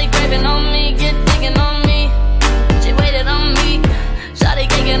 shawty craving on me, get digging on me. She waited on me, shawty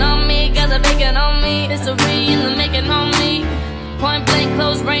caking on me, got the bacon on me. History in the making on me. Point blank,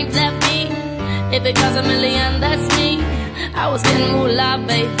 close range, left me. If it costs $1 million, that's me. I was getting moolah,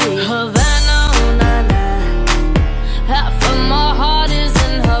 baby. Havana, oh na na. Half of my heart is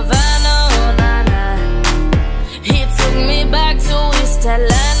in Havana, oh na na. He took me back to East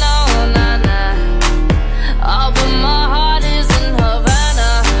Atlanta, oh na na. Oh, but my heart is in Havana.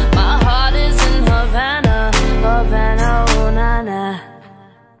 My heart is in Havana, Havana, oh na na.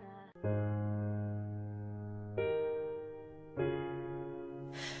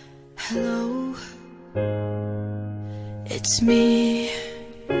 Hello, it's me.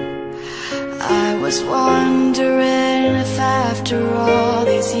 I was wondering if after all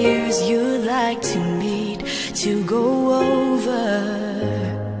these years you'd like to meet, to go over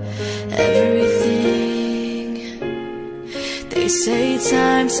everything. They say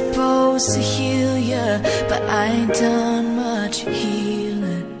time's supposed to heal ya, but I ain't done much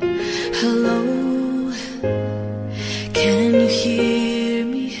healing. Hello, can you hear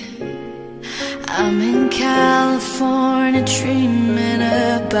me? I'm in California dreaming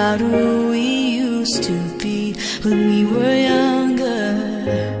about who we used to be when we were younger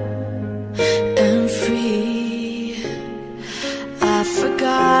and free. I've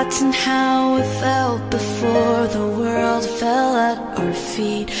forgotten how it felt before the world fell at our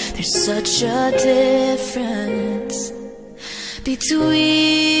feet. There's such a difference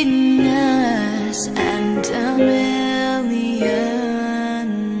between us and a million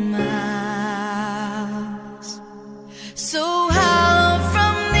miles. So how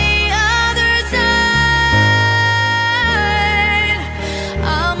from the other side,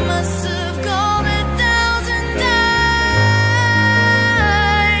 I must have gone 1,000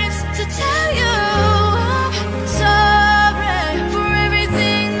 times to tell you I'm sorry for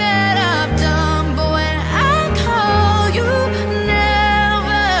everything that I've done. But when I call, you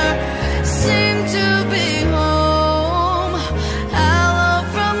never seem to be home. Hello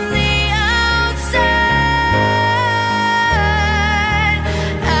from the outside.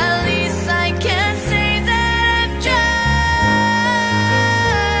 At least I can say that I've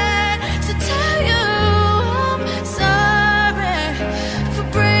tried to tell you I'm sorry for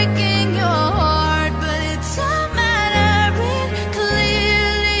breaking your heart. But it don't matter, it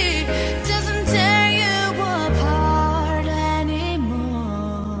clearly doesn't tear you apart anymore.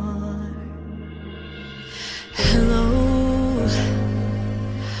 Hello,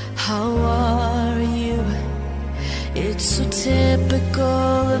 how are you? It's so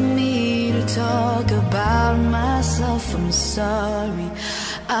typical of me to talk about myself. I'm sorry.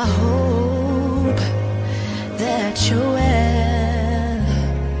 I hope that you're well.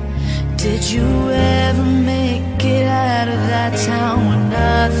 Did you ever make it out of that town where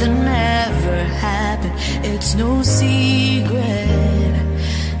nothing matters? it's no secret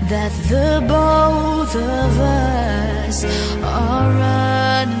that the both of us are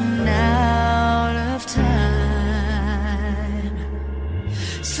running out of time.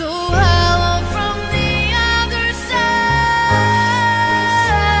 So hello from the other side.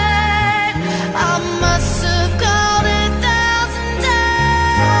 I must have called 1,000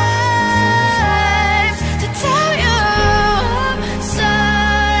 times to tell you I'm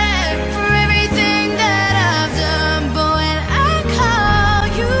sorry for everything that I've done. But when I call,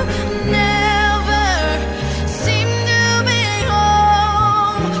 you never seem to be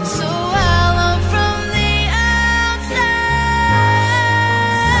home. So hello from the outside.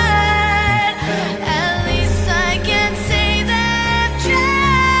 At least I can say that I've tried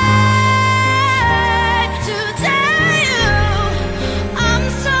to tell you I'm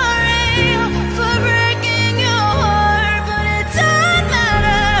sorry for breaking your heart. But it doesn't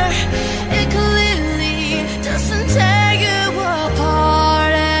matter, it clearly doesn't tear you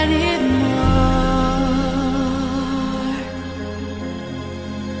apart anymore.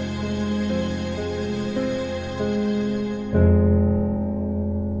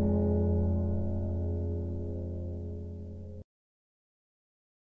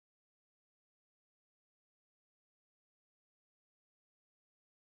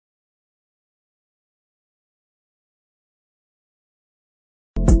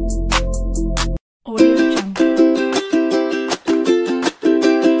 Audio